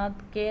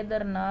அமர்நாத்,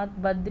 கேதார்நாத்,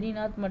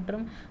 பத்ரிநாத்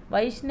மற்றும்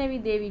வைஷ்ணவி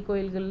தேவி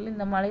கோயில்கள்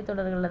இந்த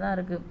மலைத்தொடர்களில் தான்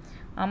இருக்குது.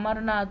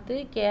 அமர்நாத்,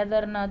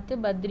 கேதார்நாத்,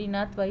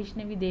 பத்ரிநாத்,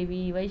 வைஷ்ணவி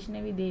தேவி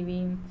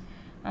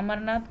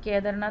அமர்நாத்,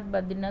 கேதார்நாத்,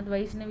 பத்ரிநாத்,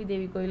 வைஷ்ணவி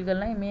தேவி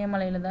கோயில்கள்லாம்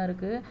இமயமலையில் தான்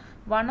இருக்குது.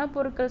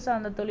 வனப்பொருட்கள்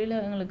சார்ந்த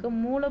தொழிலகங்களுக்கு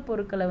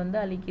மூலப்பொருட்களை வந்து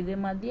அளிக்குது.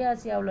 மத்திய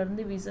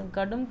ஆசியாவிலேருந்து வீசும்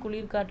கடும்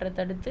குளிர்காற்றை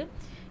தடுத்து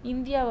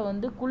இந்தியாவை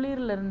வந்து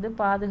குளிர்லேருந்து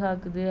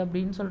பாதுகாக்குது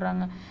அப்படின்னு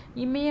சொல்கிறாங்க.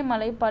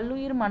 இமயமலை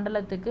பல்லுயிர்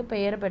மண்டலத்துக்கு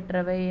பெயர்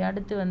பெற்றவை.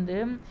 அடுத்து வந்து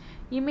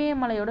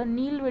இமயமலையோட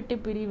நீள்வெட்டு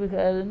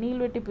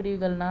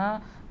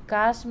பிரிவுகள்னால்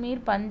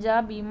காஷ்மீர்,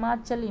 பஞ்சாப்,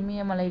 இமாச்சல்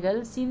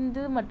இமயமலைகள்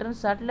சிந்து மற்றும்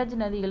சட்லஜ்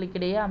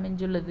நதிகளுக்கிடையே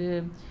அமைஞ்சுள்ளது.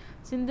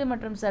 சிந்து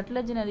மற்றும்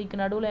சட்லஜ் நதிக்கு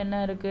நடுவில் என்ன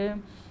இருக்குது?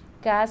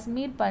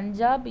 காஷ்மீர்,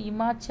 பஞ்சாப்,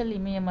 இமாச்சல்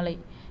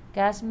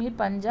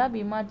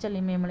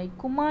இமயமலை.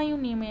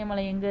 குமாயூன்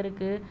இமயமலை எங்கே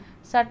இருக்குது?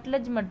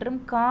 சட்லஜ் மற்றும்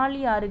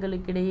காளி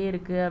ஆறுகளுக்கு இடையே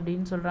இருக்குது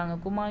அப்படின்னு சொல்கிறாங்க.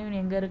 குமாயூன்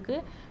எங்கே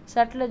இருக்குது?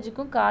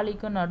 சட்லஜுக்கும்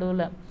காளிக்கும்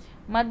நடுவில்.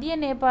 மத்திய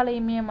நேபாள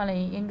இமயமலை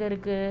எங்கே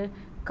இருக்குது?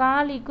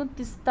 காளிக்கும்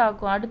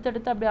திஸ்தாக்கும்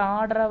அடுத்தடுத்து அப்படியே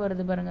ஆர்டராக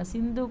வருது பாருங்கள்.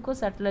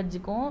 சிந்துக்கும்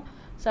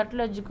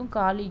சட்லஜுக்கும்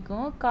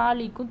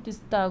காளிக்கும்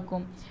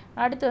திஸ்தாக்கும்.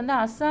 அடுத்து வந்து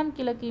அஸ்ஸாம்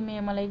கிழக்கு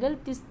இமயமலைகள்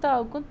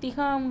திஸ்தாவுக்கும்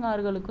திகாங்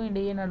ஆறுகளுக்கும்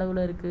இடையே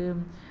நடுவில் இருக்குது.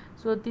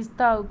 ஸோ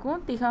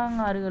திஸ்தாவுக்கும் திகாங்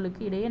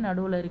ஆறுகளுக்கு இடையே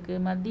நடுவில்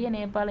இருக்குது. மத்திய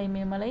நேபாள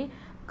இமயமலை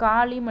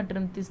காளி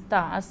மற்றும்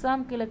திஸ்தா.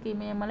 அஸ்ஸாம் கிழக்கு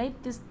இமயமலை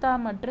திஸ்தா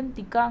மற்றும்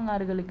திகாங்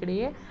ஆறுகளுக்கு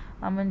இடையே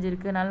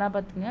அமைஞ்சிருக்கு. நல்லா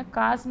பார்த்துங்க.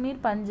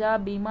 காஷ்மீர்,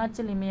 பஞ்சாப்,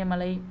 இமாச்சல்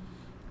இமயமலை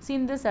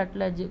சிந்து,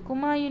 சட்லஜ்.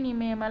 குமாயூன்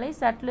இமயமலை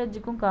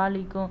சட்லஜுக்கும்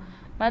காளிக்கும்.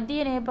 மத்திய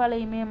நேபாள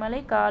இமயமலை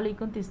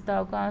காளிக்கும்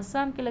திஸ்தாவுக்கும்.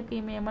 அஸ்ஸாம் கிழக்கு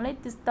இமயமலை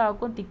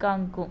திஸ்தாவுக்கும்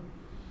திகாங்க்கும்.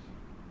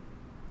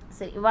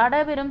 சரி,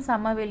 வடபெரும்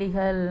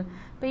சமவெளிகள்.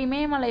 இப்போ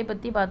இமயமலை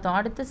பற்றி பார்த்தோம்.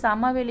 அடுத்து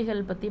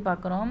சமவெளிகள் பற்றி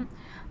பார்க்குறோம்.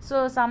 ஸோ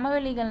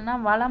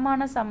சமவெளிகள்னால்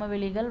வளமான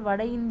சமவெளிகள்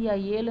வட இந்தியா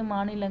 7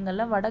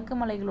 மாநிலங்களில் வடக்கு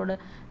மலைகளோட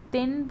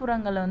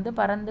தென்புறங்களில் வந்து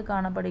பறந்து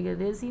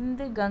காணப்படுகிறது.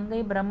 சிந்து, கங்கை,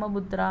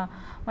 பிரம்மபுத்திரா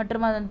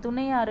மற்றும் அதன்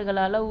துணை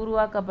ஆறுகளால்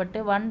உருவாக்கப்பட்டு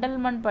வண்டல்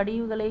மண்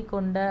படிவுகளை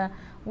கொண்ட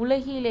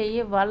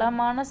உலகிலேயே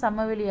வளமான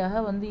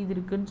சமவெளியாக வந்து இது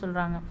இருக்குன்னு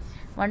சொல்கிறாங்க.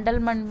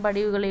 வண்டல் மண்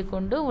படிவுகளை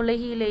கொண்டு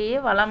உலகிலேயே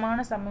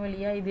வளமான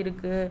சமவெளியாக இது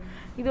இருக்குது.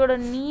 இதோட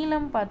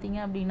நீளம் பார்த்திங்க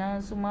அப்படின்னா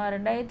சுமார்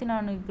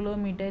 2400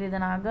 கிலோமீட்டர்.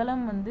 இதன்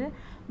அகலம் வந்து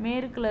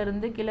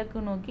மேற்குலேருந்து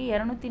கிழக்கு நோக்கி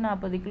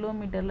 240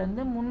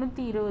 கிலோமீட்டர்லேருந்து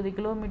 320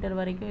 கிலோமீட்டர்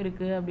வரைக்கும்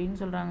இருக்குது அப்படின்னு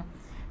சொல்கிறாங்க.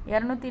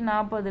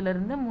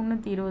 240லேருந்து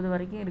 320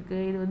 வரைக்கும்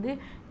இருக்குது. இது வந்து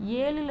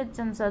 7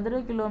 லட்சம்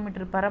சதுர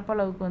கிலோமீட்டர்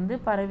பரப்பளவுக்கு வந்து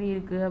பரவி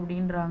இருக்குது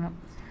அப்படின்றாங்க.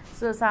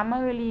 ஸோ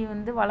சமவெளி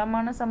வந்து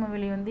வளமான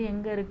சமவெளி வந்து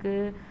எங்கே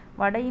இருக்குது?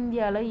 வட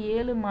இந்தியாவில்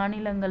 7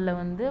 மாநிலங்களில்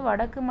வந்து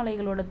வடக்கு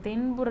மலைகளோட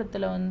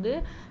தென்புறத்தில் வந்து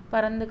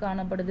பறந்து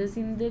காணப்படுது.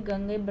 சிந்து,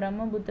 கங்கை,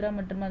 பிரம்மபுத்திரா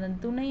மற்றும் அதன்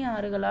துணை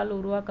ஆறுகளால்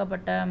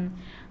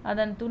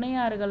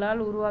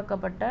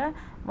உருவாக்கப்பட்ட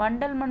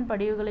வண்டல் மண்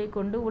படிவுகளை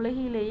கொண்டு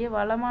உலகிலேயே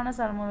வளமான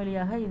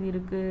சமவெளியாக இது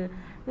இருக்குது.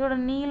 இதோட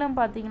நீளம்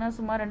பார்த்திங்கன்னா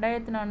சுமார்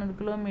 2400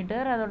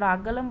 கிலோமீட்டர். அதோட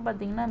அகலம்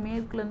பார்த்திங்கன்னா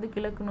மேற்குலேருந்து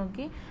கிழக்கு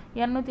நோக்கி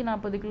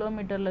 240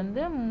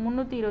 கிலோமீட்டர்லேருந்து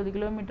 320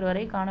 கிலோமீட்டர்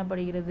வரை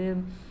காணப்படுகிறது.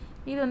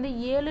 இது வந்து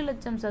 7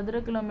 லட்சம் சதுர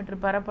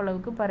கிலோமீட்டர்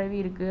பரப்பளவுக்கு பரவி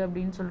இருக்குது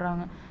அப்படின்னு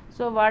சொல்கிறாங்க.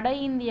 ஸோ வட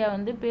இந்தியா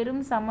வந்து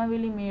பெரும்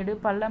சமவெளி மேடு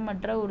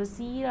பள்ளமற்ற ஒரு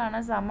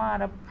சீரான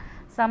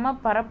சம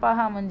பரப்பாக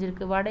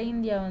அமைஞ்சிருக்கு. வட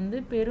இந்தியா வந்து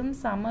பெரும்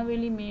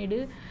சமவெளி மேடு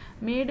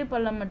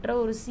பள்ளமற்ற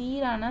ஒரு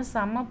சீரான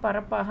சம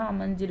பரப்பாக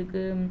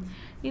அமைஞ்சிருக்கு.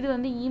 இது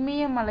வந்து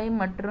இமயமலை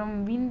மற்றும்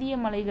விந்திய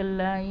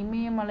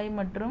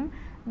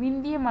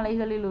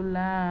மலைகளில் உள்ள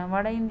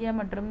வட இந்தியா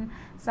மற்றும்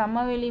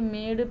சமவெளி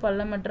மேடு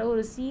பள்ளமற்ற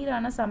ஒரு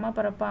சீரான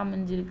சமபரப்பாக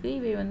அமைஞ்சிருக்கு.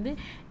 இவை வந்து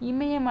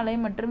இமயமலை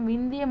மற்றும்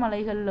விந்திய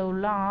மலைகளில்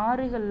உள்ள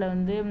ஆறுகளில்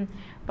வந்து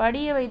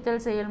படிய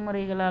வைத்தல்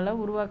செயல்முறைகளால்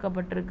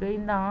உருவாக்கப்பட்டிருக்கு.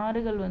 இந்த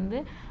ஆறுகள் வந்து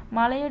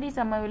மலையடி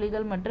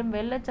சமவெளிகள் மற்றும்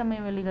வெள்ளச்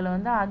சமவெளிகளை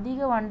வந்து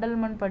அதிக வண்டல்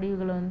மண்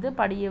படிவுகளை வந்து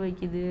படிய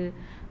வைக்குது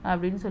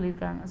அப்படின்னு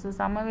சொல்லியிருக்காங்க. ஸோ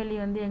சமவெளி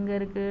வந்து எங்கே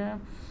இருக்குது?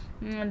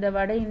 இந்த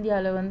வட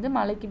இந்தியாவில் வந்து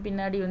மலைக்கு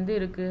பின்னாடி வந்து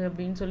இருக்குது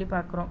அப்படின்னு சொல்லி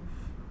பார்க்குறோம்.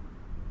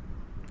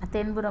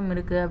 தென்புறம்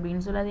இருக்குது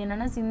அப்படின்னு சொல்லி. அது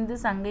என்னென்னா சிந்து,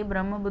 கங்கை,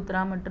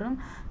 பிரம்மபுத்திரா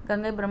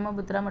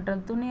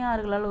மற்றும் துணை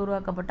ஆறுகளால்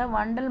உருவாக்கப்பட்ட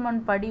வண்டல்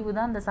மண் படிவு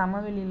தான் அந்த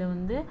சமவெளியில்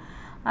வந்து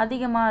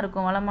அதிகமாக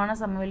இருக்கும். வளமான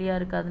சமவெளியாக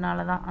இருக்குது.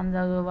 அதனால தான்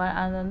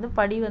அது வந்து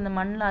படிவு அந்த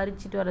மண்ணில்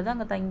அரிச்சிட்டு வர்றது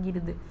அங்கே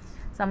தங்கிடுது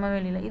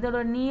சமவெளியில். இதோட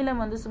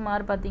நீளம் வந்து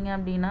சுமார் பார்த்திங்க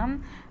அப்படின்னா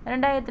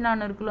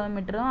 2400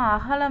 கிலோமீட்டரும்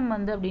அகலம்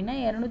வந்து அப்படின்னா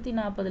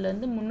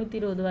 240லேருந்து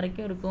 320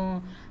 வரைக்கும் இருக்கும்.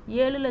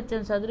 7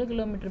 லட்சம் சதுர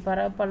கிலோமீட்டர்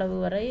பரப்பளவு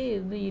வரை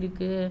இது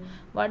இருக்குது.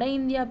 வட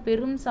இந்தியா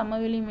பெரும்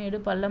சமவெளி மேடு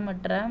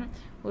பள்ளமற்ற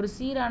ஒரு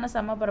சீரான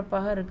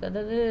சமபரப்பாக இருக்குது.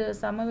 அதாவது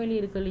சமவெளி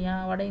இருக்கு இல்லையா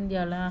வட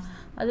இந்தியாவில்,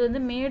 அது வந்து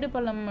மேடு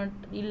பள்ளம்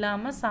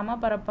இல்லாமல்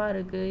சமபரப்பாக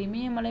இருக்குது.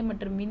 இமயமலை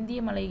மற்றும்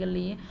விந்திய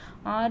மலைகள்லேயும்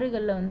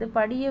ஆறுகளில் வந்து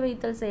படிய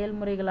வைத்தல்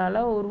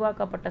செயல்முறைகளால்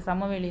உருவாக்கப்பட்ட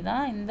சமவெளி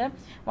தான் இந்த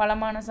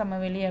வளமான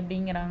சமவெளி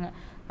அப்படிங்கிறாங்க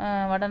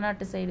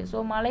வடநாட்டு சைடு. ஸோ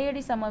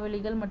மலையடி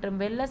சமவெளிகள் மற்றும்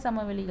வெள்ள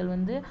சமவெளிகள்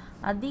வந்து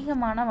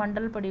அதிகமான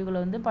வண்டல் படிவுகளை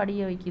வந்து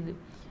படிய வைக்குது.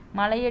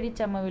 மலையடி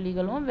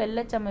சமவெளிகளும்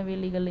வெள்ளச்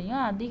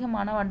சமவெளிகள்லையும்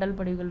அதிகமான வண்டல்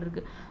படிவுகள்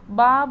இருக்குது.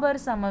 பாபர்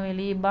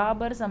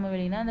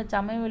சமவெளினா அந்த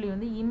சமவெளி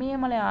வந்து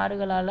இமயமலை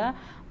ஆறுகளால்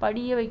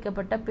படிய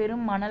வைக்கப்பட்ட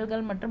பெரும்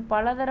மணல்கள் மற்றும்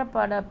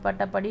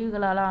பலதரப்பட்ட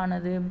படிவுகளால்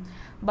ஆனது.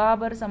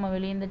 பாபர்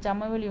சமவெளி, இந்த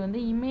சமவெளி வந்து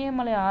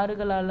இமயமலை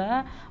ஆறுகளால்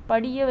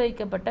படிய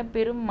வைக்கப்பட்ட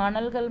பெரும்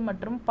மணல்கள்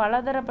மற்றும்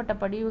பலதரப்பட்ட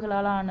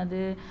படிவுகளால்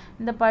ஆனது.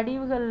 இந்த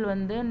படிவுகள்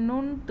வந்து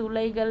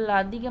நுண்துளைகள்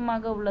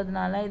அதிகமாக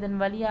உள்ளதுனால இதன்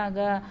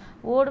வழியாக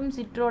ஓடும்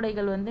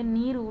சிற்றோடைகள் வந்து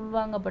நீர்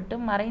உள்வாங்கப்பட்டு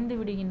மறைந்து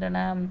விடுகின்றன.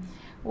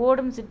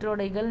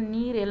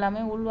 நீர்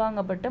எல்லாமே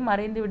உள்வாங்கப்பட்டு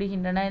மறைந்து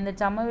விடுகின்றன. இந்த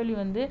சமவெளி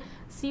வந்து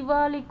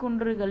சிவாலிக்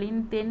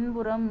குன்றுகளின்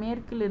தென்புறம்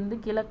மேற்கிலிருந்து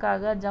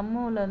கிழக்காக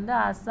ஜம்முவிலேருந்து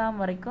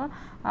அஸ்ஸாம் வரைக்கும்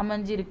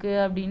அமைஞ்சிருக்கு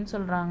அப்படின்னு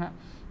சொல்கிறாங்க.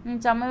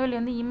 சமவெளி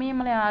வந்து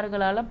இமயமலை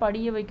ஆறுகளால்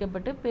படிய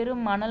வைக்கப்பட்டு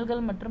பெரும்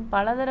மணல்கள் மற்றும்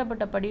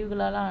பலதரப்பட்ட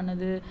படிவுகளால்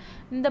ஆனது.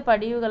 இந்த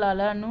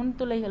படிவுகளால்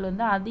நுண்துளைகள்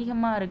வந்து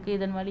அதிகமாக இருக்குது.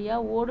 இதன்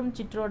வழியாக ஓடும்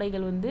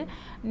சிற்றோடைகள் வந்து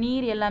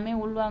நீர் எல்லாமே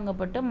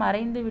உள்வாங்கப்பட்டு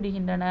மறைந்து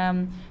விடுகின்றன.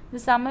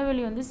 இந்த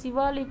சமவெளி வந்து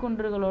சிவாலிக்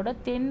குன்றுகளோட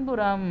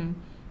தென்புறம்,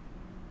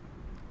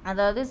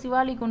 அதாவது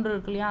சிவாலிக் குன்று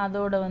இருக்கு இல்லையா,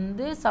 அதோட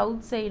வந்து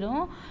சவுத்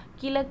சைடும்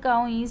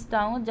கிழக்காவும்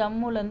ஈஸ்டாகவும்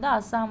ஜம்முலேருந்து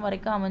அஸ்ஸாம்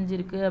வரைக்கும்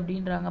அமைஞ்சிருக்கு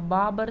அப்படின்றாங்க.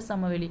 பாபர்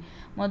சமவெளி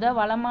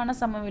வளமான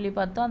சமவெளி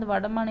பார்த்தோம், அது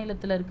வட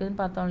மாநிலத்தில் இருக்குதுன்னு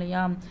பார்த்தோம்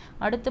இல்லையா.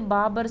 அடுத்து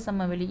பாபர்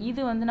சமவெளி,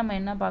 இது வந்து நம்ம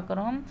என்ன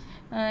பார்க்குறோம்,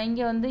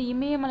 இங்கே வந்து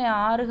இமயமலை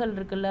ஆறுகள்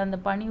இருக்குல்ல, அந்த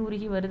பனி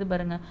உருகி வருது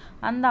பாருங்க,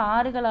 அந்த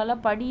ஆறுகளால்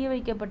படிய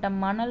வைக்கப்பட்ட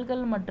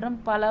மணல்கள் மற்றும்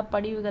பல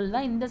படிவுகள்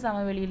தான் இந்த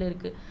சமவெளியில்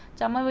இருக்குது.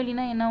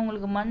 சமவெளினா என்ன,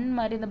 உங்களுக்கு மண்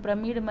மாதிரி இந்த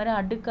பிரமிடு மாதிரி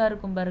அடுக்காக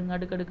இருக்கும் பாருங்க,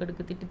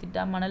 அடுக்கு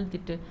திட்டா மணல்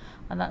திட்டு,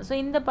 அதான். ஸோ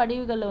இந்த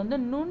படிவுகளில் வந்து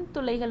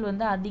நுண்துளைகள்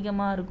வந்து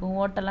அதிகமாக இருக்கும்,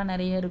 ஓட்டெல்லாம்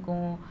நிறைய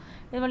இருக்கும்.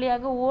 இது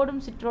வழியாக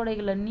ஓடும்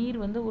சிற்றோடைகளில் நீர்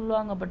வந்து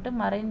உள்வாங்கப்பட்டு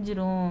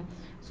மறைஞ்சிரும்.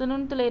 ஸோ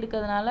நுண்துளை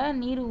இருக்கிறதுனால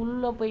நீர்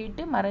உள்ளே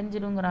போயிட்டு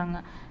மறைஞ்சிருங்கிறாங்க.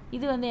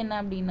 இது வந்து என்ன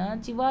அப்படின்னா,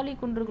 சிவாலிக்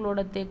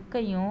குன்றுகளோட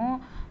தெற்கையும்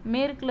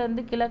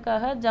மேற்குலேருந்து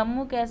கிழக்காக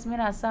ஜம்மு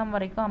காஷ்மீர் அஸ்ஸாம்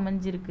வரைக்கும்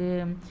அமைஞ்சிருக்கு.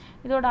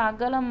 இதோட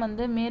அகலம்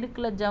வந்து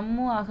மேற்கில்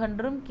ஜம்மு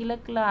அகன்றும்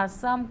கிழக்கில்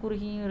அஸ்ஸாம்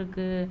குறுகியும்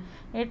இருக்குது.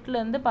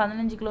 8லேருந்து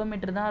 15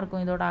 கிலோமீட்டர் தான்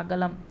இருக்கும் இதோட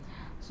அகலம்.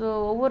 ஸோ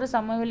ஒவ்வொரு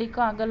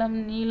சமவெளிக்கும் அகலம்,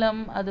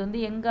 நீளம், அது வந்து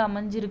எங்கே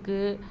அமைஞ்சிருக்கு,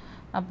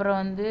 அப்புறம்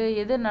வந்து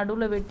எது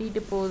நடுவில்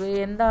வெட்டிட்டு போகுது,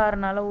 எந்த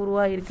ஆறுனால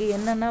உருவாகிருக்கு,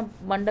 என்னென்ன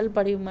மண்டல்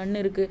படிவு மண்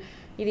இருக்குது,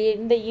 இது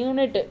இந்த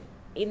யூனிட்,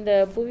 இந்த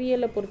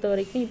புவியியலை பொறுத்த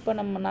வரைக்கும் இப்போ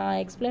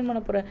நான் எக்ஸ்பிளைன்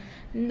பண்ண போகிற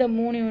இந்த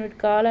 3 யூனிட்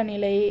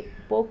காலநிலை,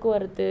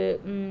 போக்குவரத்து,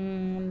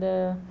 இந்த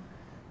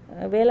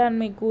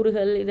வேளாண்மை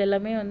கூறுகள்,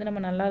 இதெல்லாமே வந்து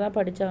நம்ம நல்லா தான்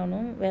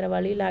படித்தாகணும். வேறு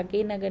வழியில்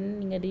அகைன்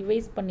நீங்கள்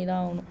ரிவைஸ் பண்ணி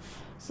தான் ஆகணும்.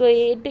 ஸோ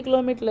 8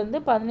 கிலோமீட்டர்லேருந்து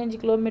 15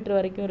 கிலோமீட்டர்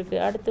வரைக்கும்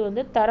இருக்குது. அடுத்து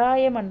வந்து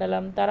தராய்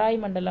மண்டலம்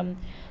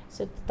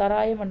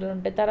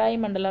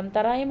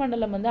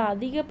வந்து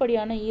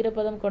அதிகப்படியான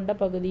ஈரப்பதம் கொண்ட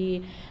பகுதி.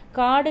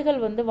 காடுகள்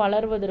வந்து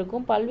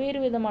வளர்வதற்கும் பல்வேறு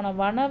விதமான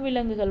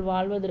வனவிலங்குகள்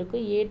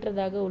வாழ்வதற்கும்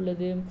ஏற்றதாக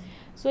உள்ளது.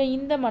 ஸோ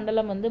இந்த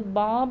மண்டலம் வந்து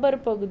பாபர்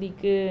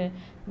பகுதிக்கு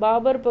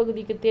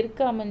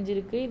தெற்கு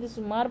அமைஞ்சிருக்கு. இது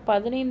சுமார்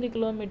 15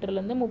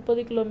 கிலோமீட்டர்லேருந்து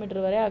 30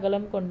 கிலோமீட்டர் வரை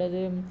அகலம்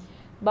கொண்டது.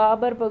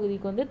 பாபர்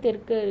பகுதிக்கு வந்து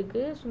தெற்கு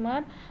இருக்குது,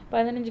 சுமார்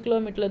 15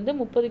 கிலோமீட்டர்லேருந்து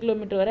 30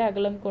 கிலோமீட்டர் வரை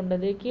அகலம்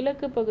கொண்டது.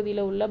 கிழக்கு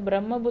பகுதியில் உள்ள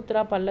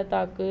பிரம்மபுத்திரா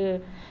பள்ளத்தாக்கு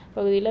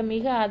பகுதியில்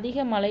மிக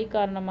அதிக மழை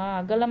காரணமாக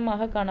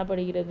அகலமாக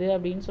காணப்படுகிறது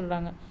அப்படின்னு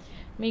சொல்கிறாங்க.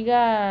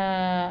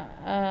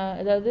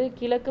 அதாவது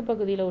கிழக்கு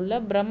பகுதியில் உள்ள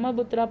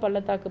பிரம்மபுத்திரா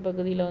பள்ளத்தாக்கு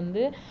பகுதியில்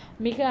வந்து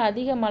மிக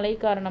அதிக மழை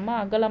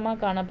காரணமாக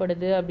அகலமாக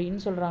காணப்படுது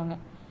அப்படின்னு சொல்கிறாங்க.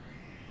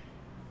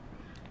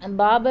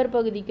 பாபர்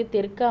பகுதிக்கு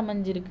தெற்கு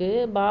அமைஞ்சிருக்கு.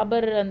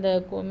 பாபர் அந்த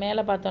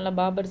மேலே பார்த்தோம்ல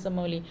பாபர்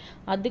சமவெளி,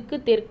 அதுக்கு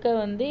தெற்க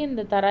வந்து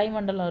இந்த தராய்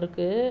மண்டலம்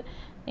இருக்குது.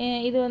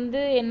 இது வந்து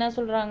என்ன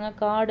சொல்கிறாங்க,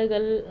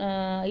 காடுகள்,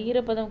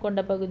 ஈரப்பதம்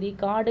கொண்ட பகுதி,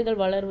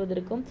 காடுகள்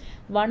வளர்வதற்கும்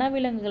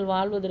வனவிலங்குகள்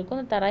வாழ்வதற்கும்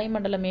இந்த தராய்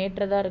மண்டலம்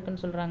ஏற்றதாக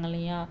இருக்குன்னு சொல்கிறாங்க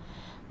இல்லையா.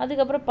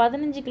 அதுக்கப்புறம்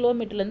 15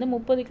 கிலோமீட்டர்லேருந்து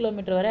 30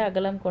 கிலோமீட்டர் வரை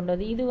அகலம்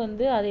கொண்டது. இது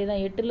வந்து அதே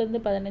தான்,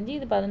 8லேருந்து 15,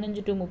 இது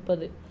 15 to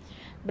 30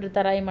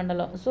 தராய்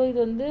மண்டலம். ஸோ இது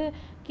வந்து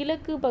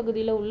கிழக்கு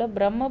பகுதியில் உள்ள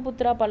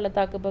பிரம்மபுத்திரா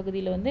பள்ளத்தாக்கு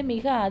பகுதியில் வந்து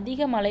மிக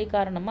அதிக மழை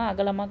காரணமாக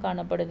அகலமாக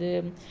காணப்படுது.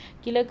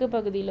 கிழக்கு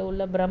பகுதியில்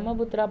உள்ள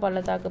பிரம்மபுத்திரா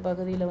பள்ளத்தாக்கு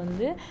பகுதியில்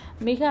வந்து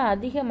மிக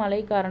அதிக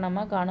மழை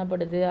காரணமாக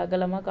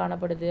அகலமாக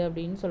காணப்படுது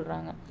அப்படின்னு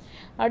சொல்கிறாங்க.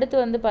 அடுத்து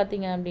வந்து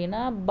பார்த்திங்க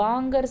அப்படின்னா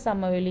பாங்கர்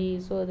சமவெளி.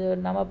 ஸோ அது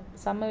நம்ம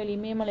சமவெளி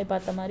இமயமலை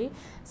பார்த்த மாதிரி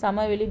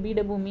சமவெளி,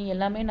 பீடபூமி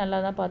எல்லாமே நல்லா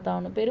தான்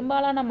பார்த்தாகணும்.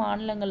 பெரும்பாலான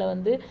மாநிலங்களில்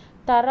வந்து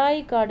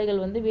தராய்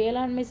காடுகள் வந்து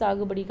வேளாண்மை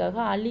சாகுபடிக்காக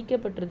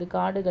அழிக்கப்பட்டிருது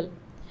காடுகள்.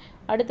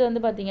 அடுத்து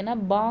வந்து பார்த்திங்கன்னா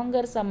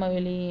பாங்கர்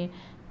சமவெளி.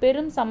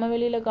 பெரும்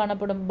சமவெளியில்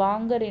காணப்படும்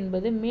பாங்கர்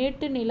என்பது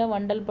மேட்டு நில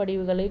வண்டல்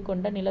படிவுகளை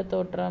கொண்ட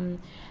நிலத்தோற்றம்.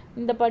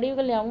 இந்த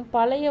படிவுகள் யாவும்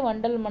பழைய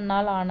வண்டல்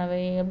மண்ணால்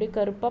ஆனவை. எப்படி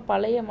கருப்பாக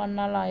பழைய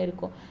மண்ணால்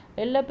ஆயிருக்கும்.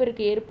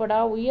 வெள்ளப்பெருக்கு ஏற்படா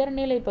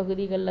உயர்நிலை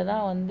பகுதிகளில்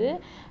தான் வந்து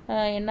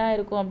என்ன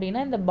இருக்கும்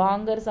அப்படின்னா இந்த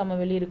பாங்கர்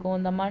சமவெளி இருக்கும்.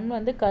 இந்த மண்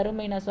வந்து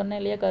கருமை, நான் சொன்னேன்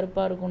இல்லையா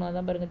கருப்பாக இருக்கணும்,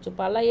 அதான் பாருங்க.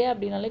 பழைய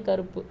அப்படின்னாலே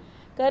கருப்பு,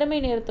 கருமை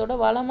நிறத்தோட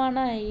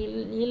வளமான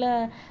இள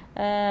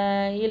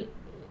இல்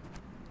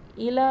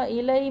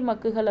இலை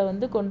மக்குகளை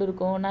வந்து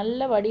கொண்டிருக்கும்.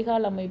 நல்ல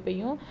வடிகால்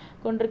அமைப்பையும்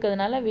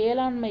கொண்டிருக்கிறதுனால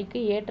வேளாண்மைக்கு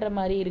ஏற்ற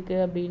மாதிரி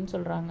இருக்குது அப்படின்னு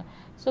சொல்கிறாங்க.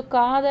 ஸோ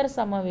காதர்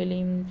சமவெளி,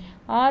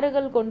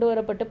 ஆறுகள் கொண்டு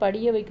வரப்பட்டு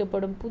படிய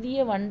வைக்கப்படும்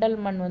புதிய வண்டல்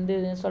மண் வந்து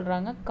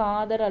சொல்கிறாங்க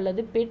காதர்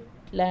அல்லது பெட்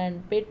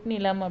லேண்ட், பெட்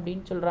நிலம்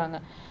அப்படின்னு சொல்கிறாங்க.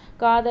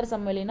 காதர்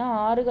சமவெளினா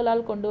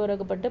ஆறுகளால் கொண்டு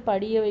வரப்பட்டு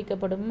படிய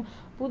வைக்கப்படும்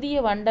புதிய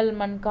வண்டல்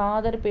மண்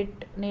காதர்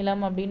பெட்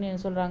நிலம்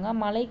அப்படின்னு சொல்கிறாங்க.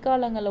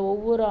 மழைக்காலங்களில்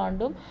ஒவ்வொரு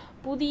ஆண்டும்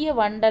புதிய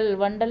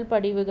வண்டல்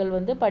படிவுகள்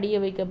வந்து படிய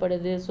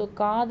வைக்கப்படுது. ஸோ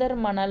காதர்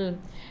மணல்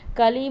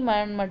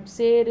களிமண்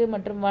சேறு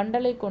மற்றும்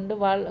வண்டலை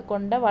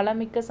கொண்ட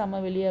வளமிக்க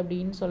சமவெளி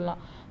அப்படின்னு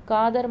சொல்லலாம்.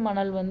 காதர்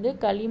மணல் வந்து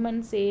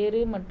களிமண்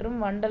சேறு மற்றும்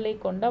வண்டலை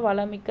கொண்ட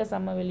வளமிக்க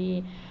சமவெளி.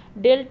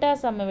 டெல்டா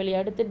சமவெளி,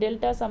 அடுத்து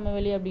டெல்டா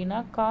சமவெளி அப்படின்னா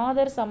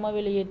காதர்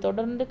சமவெளியை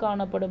தொடர்ந்து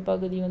காணப்படும்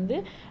பகுதி வந்து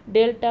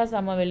டெல்டா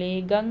சமவெளி.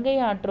 கங்கை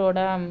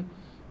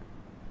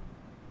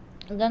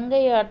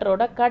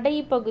ஆற்றோட கடை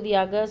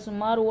பகுதியாக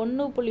சுமார்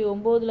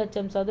 1.9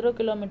 லட்சம் சதுர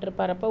கிலோமீட்டர்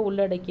பரப்பை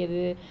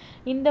உள்ளடக்கியது.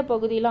 இந்த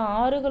பகுதியில்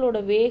ஆறுகளோட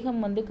வேகம்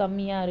வந்து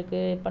கம்மியாக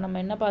இருக்குது. இப்போ நம்ம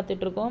என்ன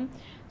பார்த்துட்ருக்கோம்,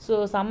 ஸோ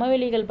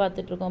சமவெளிகள்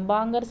பார்த்துட்ருக்கோம்.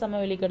 பாங்கர்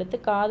சமவெளிக்கு அடுத்து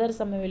காதர்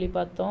சமவெளி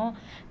பார்த்தோம்.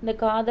 இந்த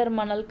காதர்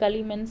மணல்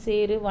களிமண்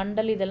சேறு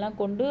வண்டல் இதெல்லாம்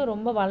கொண்டு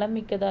ரொம்ப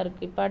வளமிக்கதாக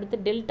இருக்குது. இப்போ அடுத்து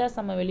டெல்டா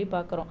சமவெளி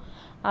பார்க்குறோம்.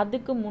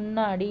 அதுக்கு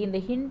முன்னாடி இந்த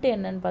ஹிண்ட்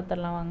என்னன்னு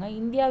பார்த்துடலாம் வாங்க.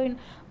 இந்தியாவின்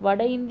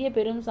வட இந்திய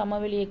பெரும்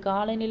சமவெளியை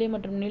காலநிலை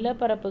மற்றும்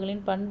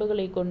நிலப்பரப்புகளின்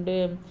பண்புகளை கொண்டு,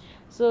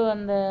 ஸோ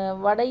அந்த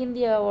வட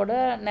இந்தியாவோட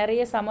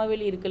நிறைய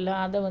சமவெளி இருக்குல்ல,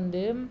 அதை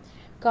வந்து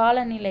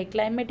காலநிலை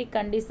கிளைமேட்டிக்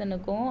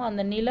கண்டிஷனுக்கும்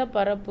அந்த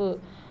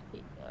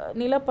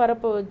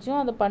நிலப்பரப்பை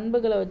வச்சும் அந்த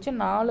பண்புகளை வச்சும்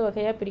 4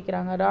 வகையாக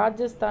பிரிக்கிறாங்க.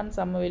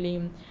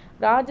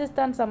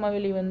 ராஜஸ்தான்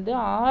சமவெளி வந்து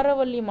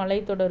ஆரவல்லி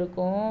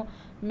மலைத்தொடருக்கும்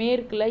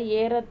மேற்கில்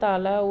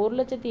ஏறத்தாழ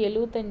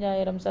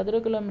 1,75,000 சதுர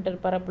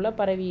கிலோமீட்டர் பரப்பில்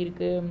பரவி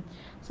இருக்கு.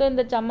 ஸோ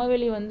இந்த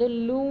சமவெளி வந்து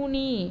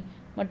லூனி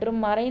மற்றும்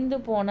மறைந்து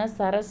போன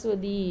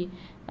சரஸ்வதி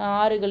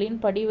ஆறுகளின்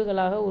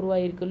படிவுகளாக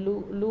உருவாயிருக்கு.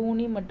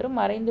 லூனி மற்றும்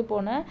மறைந்து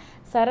போன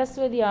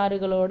சரஸ்வதி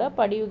ஆறுகளோட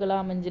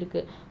படிவுகளாக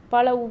அமைஞ்சிருக்கு.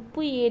 பல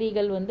உப்பு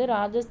ஏரிகள் வந்து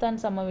ராஜஸ்தான்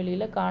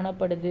சமவெளியில்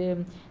காணப்படுது.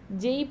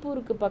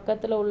 ஜெய்ப்பூருக்கு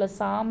பக்கத்தில் உள்ள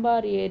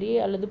சாம்பார் ஏரி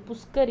அல்லது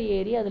புஷ்கர்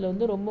ஏரி அதில்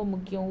வந்து ரொம்ப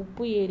முக்கியம்.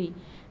 உப்பு ஏரி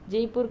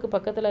ஜெய்ப்பூருக்கு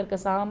பக்கத்தில் இருக்க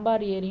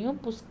சாம்பார் ஏரியும்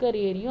புஷ்கர்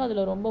ஏரியும்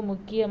அதில் ரொம்ப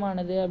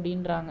முக்கியமானது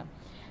அப்படின்றாங்க.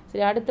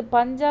 சரி, அடுத்து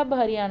பஞ்சாப்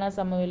ஹரியானா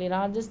சமவெளி.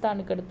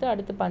 ராஜஸ்தானுக்கு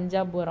அடுத்து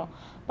பஞ்சாப் வரும்.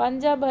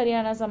 பஞ்சாப்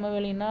ஹரியானா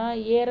சமவெளினா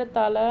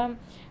ஏறத்தாழ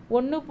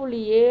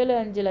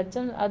 1.75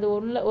 லட்சம், அது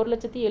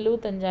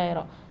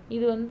 1,75,000.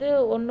 இது வந்து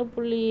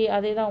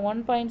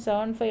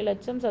 1.75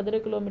 லட்சம் சதுர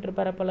கிலோமீட்டர்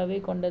பரப்பளவை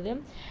கொண்டது.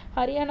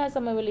 ஹரியானா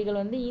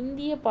சமவெளிகள் வந்து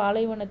இந்திய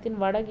பாலைவனத்தின்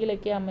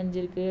வடகிழக்கே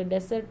அமைஞ்சிருக்கு.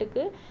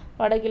 டெசர்ட்டுக்கு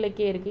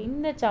வடகிழக்கே இருக்குது.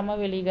 இந்த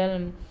சமவெளிகள்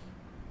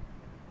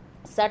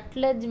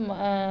சட்லஜ்,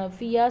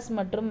 ஃபியாஸ்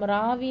மற்றும்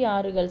ராவி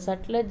ஆறுகள்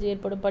சட்லஜ்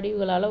ஏற்படும்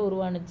படிவுகளால்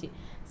உருவானுச்சு.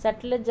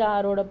 சட்லஜ்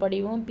ஆறோட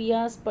படிவும்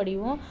பியாஸ்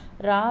படிவும்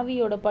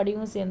ராவியோட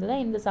படிவும் சேர்ந்து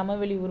தான் இந்த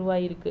சமவெளி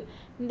உருவாகிருக்கு.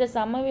 இந்த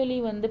சமவெளி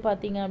வந்து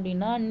பார்த்திங்க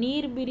அப்படின்னா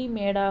நீர்பிரி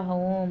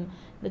மேடாகவும்,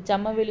 இந்த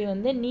சமவெளி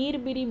வந்து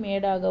நீர்பிரி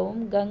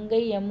மேடாகவும்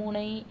கங்கை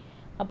யமுனை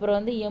அப்புறம்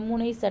வந்து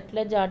யமுனை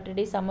சட்லஜ்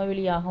ஆற்றடை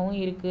சமவெளியாகவும்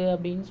இருக்குது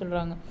அப்படின்னு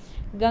சொல்கிறாங்க.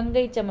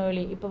 கங்கை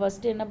சமவெளி, இப்போ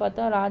ஃபஸ்ட்டு என்ன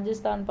பார்த்தோம்,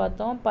 ராஜஸ்தான்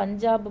பார்த்தோம்,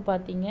 பஞ்சாப்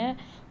பார்த்தீங்க,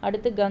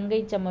 அடுத்து கங்கை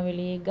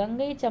சமவெளி.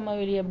 கங்கை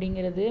சமவெளி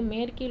அப்படிங்கிறது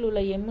மேற்கில்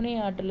உள்ள யமுனை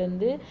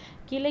ஆற்றிலிருந்து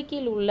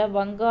கிழக்கில் உள்ள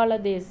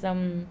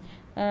வங்காளதேசம்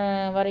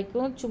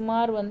வரைக்கும்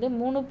சுமார் வந்து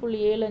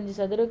 3.75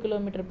 சதுர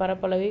கிலோமீட்டர்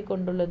பரப்பளவை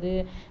கொண்டுள்ளது.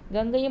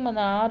 கங்கையும்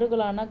அந்த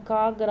ஆறுகளான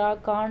காக்ரா,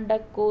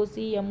 காண்டக்,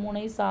 கோசி,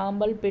 யமுனை,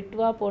 சாம்பல்,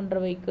 பெட்வா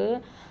போன்றவைக்கு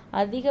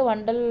அதிக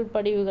வண்டல்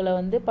படிவுகளை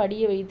வந்து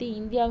படிய வைத்து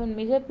இந்தியாவின்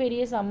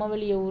மிகப்பெரிய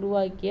சமவெளியை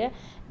உருவாக்கிய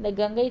இந்த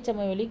கங்கை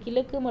சமவெளி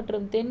கிழக்கு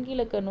மற்றும்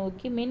தென்கிழக்கை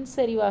நோக்கி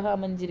மின்சரிவாக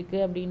அமைஞ்சிருக்கு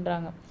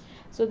அப்படின்றாங்க.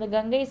 ஸோ இந்த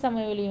கங்கை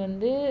சமவெளி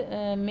வந்து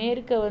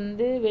மேற்க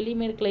வந்து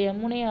வெளிமேற்கில்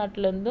யமுனை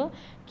ஆற்றிலேருந்தும்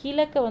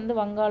கிழக்க வந்து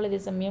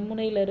வங்காளதேசம்,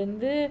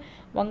 யமுனையிலேருந்து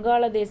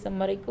வங்காளதேசம்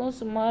வரைக்கும்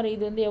சுமார்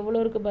இது வந்து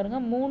எவ்வளோ இருக்குது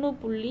பாருங்கள்,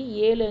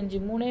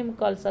 3.75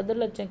 3.25 சதுர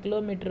லட்சம்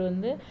கிலோமீட்டர்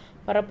வந்து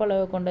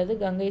பரப்பளவு கொண்டது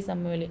கங்கை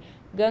சமவெளி.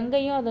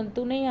 கங்கையும் அதன்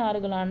துணை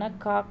ஆறுகளான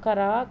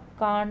காக்கரா,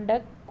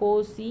 காண்டக்,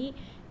 கோசி,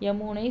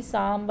 யமுனை,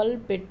 சாம்பல்,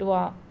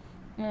 பெட்வா,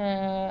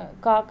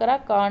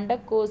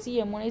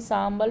 யமுனை,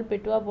 சாம்பல்,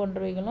 பெட்வா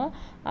போன்றவைகளும்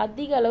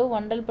அதிக அளவு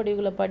வண்டல்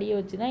படிவுகளை படிய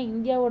வச்சு தான்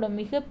இந்தியாவோட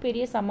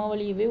மிகப்பெரிய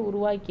சமவெளியவே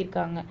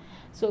உருவாக்கியிருக்காங்க.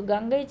 ஸோ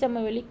கங்கை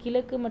சமவெளி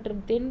கிழக்கு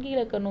மற்றும்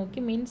தென்கிழக்கை நோக்கி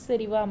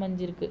மின்சரிவாக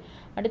அமைஞ்சிருக்கு.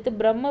 அடுத்து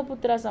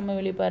பிரம்மபுத்திரா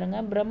சமவெளி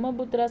பாருங்கள்.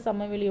 பிரம்மபுத்திரா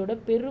சமவெளியோட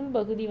பெரும்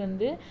பகுதி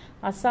வந்து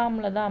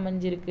அஸ்ஸாமில் தான்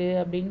அமைஞ்சிருக்கு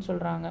அப்படின்னு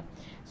சொல்கிறாங்க.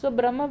 ஸோ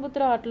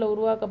பிரம்மபுத்திரா ஆற்றில்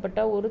உருவாக்கப்பட்ட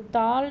ஒரு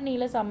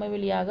தாழ்நில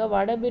சமவெளியாக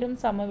வடபெரும்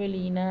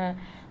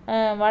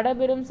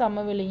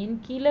சமவெளியின்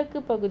கிழக்கு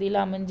பகுதியில்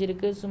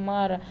அமைஞ்சிருக்கு.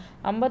 சுமார்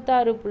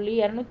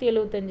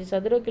 56.275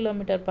 சதுர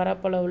கிலோமீட்டர்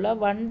பரப்பளவுள்ள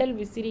வண்டல்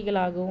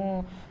விசிறிகளாகவும்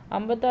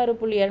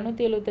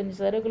 56.275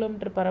 சதுர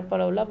கிலோமீட்டர்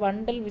பரப்பளவுள்ள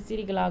வண்டல்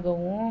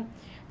விசிறிகளாகவும்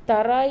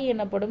தராய்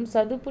எனப்படும்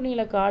சதுப்பு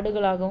நில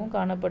காடுகளாகவும்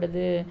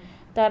காணப்படுது.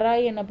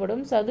 தராய்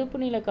எனப்படும் சதுப்பு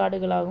நில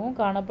காடுகளாகவும்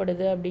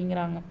காணப்படுது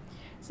அப்படிங்கிறாங்க.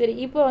 சரி,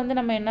 இப்போ வந்து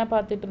நம்ம என்ன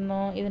பார்த்துட்டு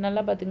இருந்தோம், இது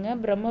நல்லா பார்த்துங்க.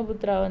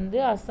 பிரம்மபுத்திரா வந்து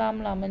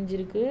அஸ்ஸாமில்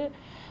அமைஞ்சிருக்கு.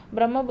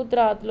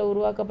 பிரம்மபுத்திரா ஆற்றுல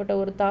உருவாக்கப்பட்ட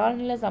ஒரு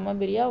தாழ்நில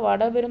சமவெளியா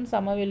வடபெரும்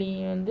சமவெளி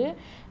வந்து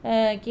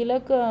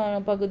கிழக்கு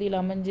பகுதியில்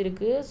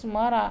அமைஞ்சிருக்கு.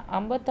 சுமார்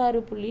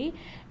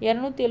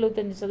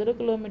 56.275 சதுர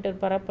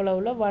கிலோமீட்டர்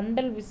பரப்பளவில்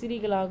வண்டல்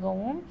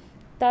விசிறிகளாகவும்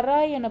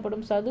தராய்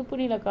எனப்படும் சதுப்பு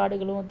நில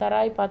காடுகளும்,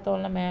 தராய்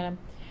பார்த்தோம்ல மேலே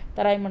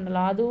தராய்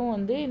மண்டலம், அதுவும்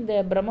வந்து இந்த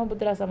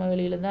பிரம்மபுத்திரா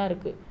சமவெளியில் தான்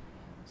இருக்குது.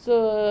 ஸோ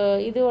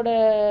இதோட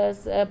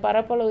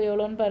பரப்பளவு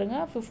எவ்வளோன்னு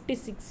பாருங்கள்,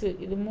 56.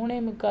 இது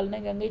 3.25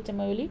 கங்கை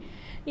சமவெளி,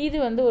 இது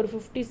வந்து ஒரு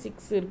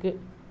 56 இருக்குது.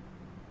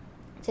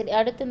 சரி,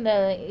 அடுத்து இந்த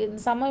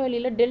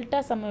சமவெளியில் டெல்டா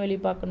சமவெளி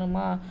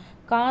பார்க்கணுமா?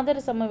 காதர்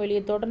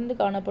சமவெளியை தொடர்ந்து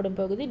காணப்படும்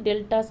பகுதி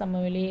டெல்டா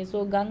சமவெளி. ஸோ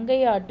கங்கை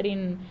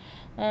ஆற்றின்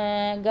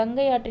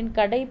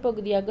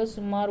கடைப்பகுதியாக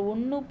சுமார்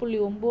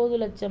 1.9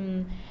 லட்சம்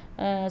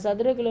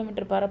சதுர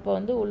கிலோமீட்டர் பரப்பை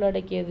வந்து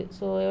உள்ளடக்கியது.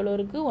 ஸோ எவ்வளோ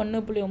இருக்குது?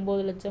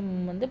 1.9 லட்சம்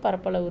வந்து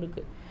பரப்பளவு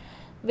இருக்குது.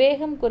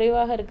 வேகம்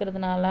குறைவாக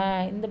இருக்கிறதுனால,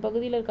 இந்த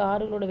பகுதியில் இருக்க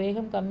ஆறுகளோட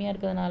வேகம் கம்மியாக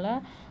இருக்கிறதுனால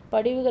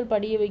படிவுகள்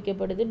படிய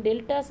வைக்கப்படுது.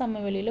 டெல்டா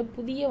சமவெளியில்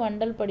புதிய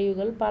வண்டல்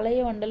படிவுகள், பழைய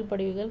வண்டல்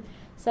படிவுகள்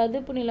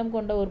சதுப்பு நிலம்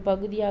கொண்ட ஒரு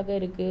பகுதியாக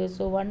இருக்குது.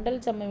 ஸோ வண்டல்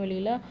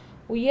சமவெளியில்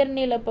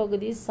உயர்நில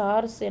பகுதி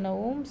சார்ஸ்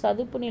எனவும்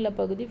சதுப்பு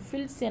நிலப்பகுதி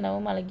ஃபில்ஸ்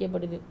எனவும்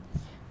அழைக்கப்படுது.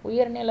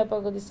 உயர்நில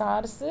பகுதி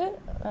சார்ஸு,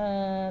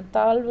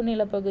 தாழ்வு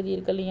நிலப்பகுதி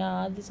இருக்கு இல்லையா,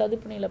 அது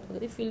சதுப்பு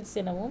நிலப்பகுதி ஃபில்ஸ்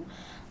எனவும்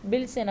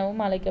பில்ஸ்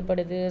எனவும்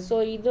அழைக்கப்படுது. ஸோ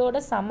இதோட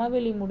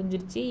சமவெளி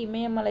முடிஞ்சிருச்சு.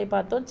 இமயமலை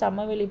பார்த்தோம்,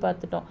 சமவெளி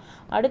பார்த்துட்டோம்.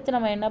 அடுத்து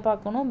நம்ம என்ன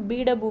பார்க்கணும்?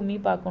 பீடபூமி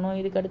பார்க்கணும்.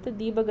 இதுக்கடுத்து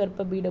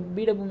தீபகற்ப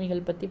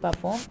பீடபூமிகள் பற்றி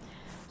பார்ப்போம்.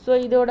 ஸோ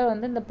இதோட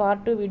வந்து இந்த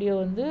பார்ட் 2 வீடியோ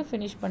வந்து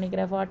ஃபினிஷ்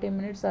பண்ணிக்கிறேன். 40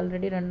 மினிட்ஸ்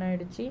ஆல்ரெடி ரன்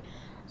ஆகிடுச்சு.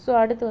 ஸோ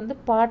அடுத்து வந்து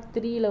பார்ட்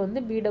 3ல் வந்து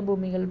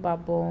பீடபூமிகள்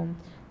பார்ப்போம்.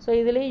 ஸோ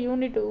இதிலே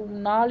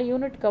 4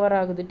 யூனிட் கவர்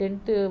ஆகுது.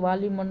 10th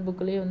வால்யூம் 1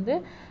 புக்கிலே வந்து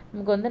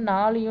நமக்கு வந்து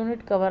 4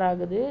 யூனிட் கவர்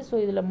ஆகுது. ஸோ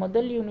இதில்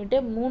முதல் யூனிட்டே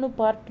 3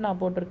 பார்ட்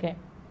நான் போட்டிருக்கேன்.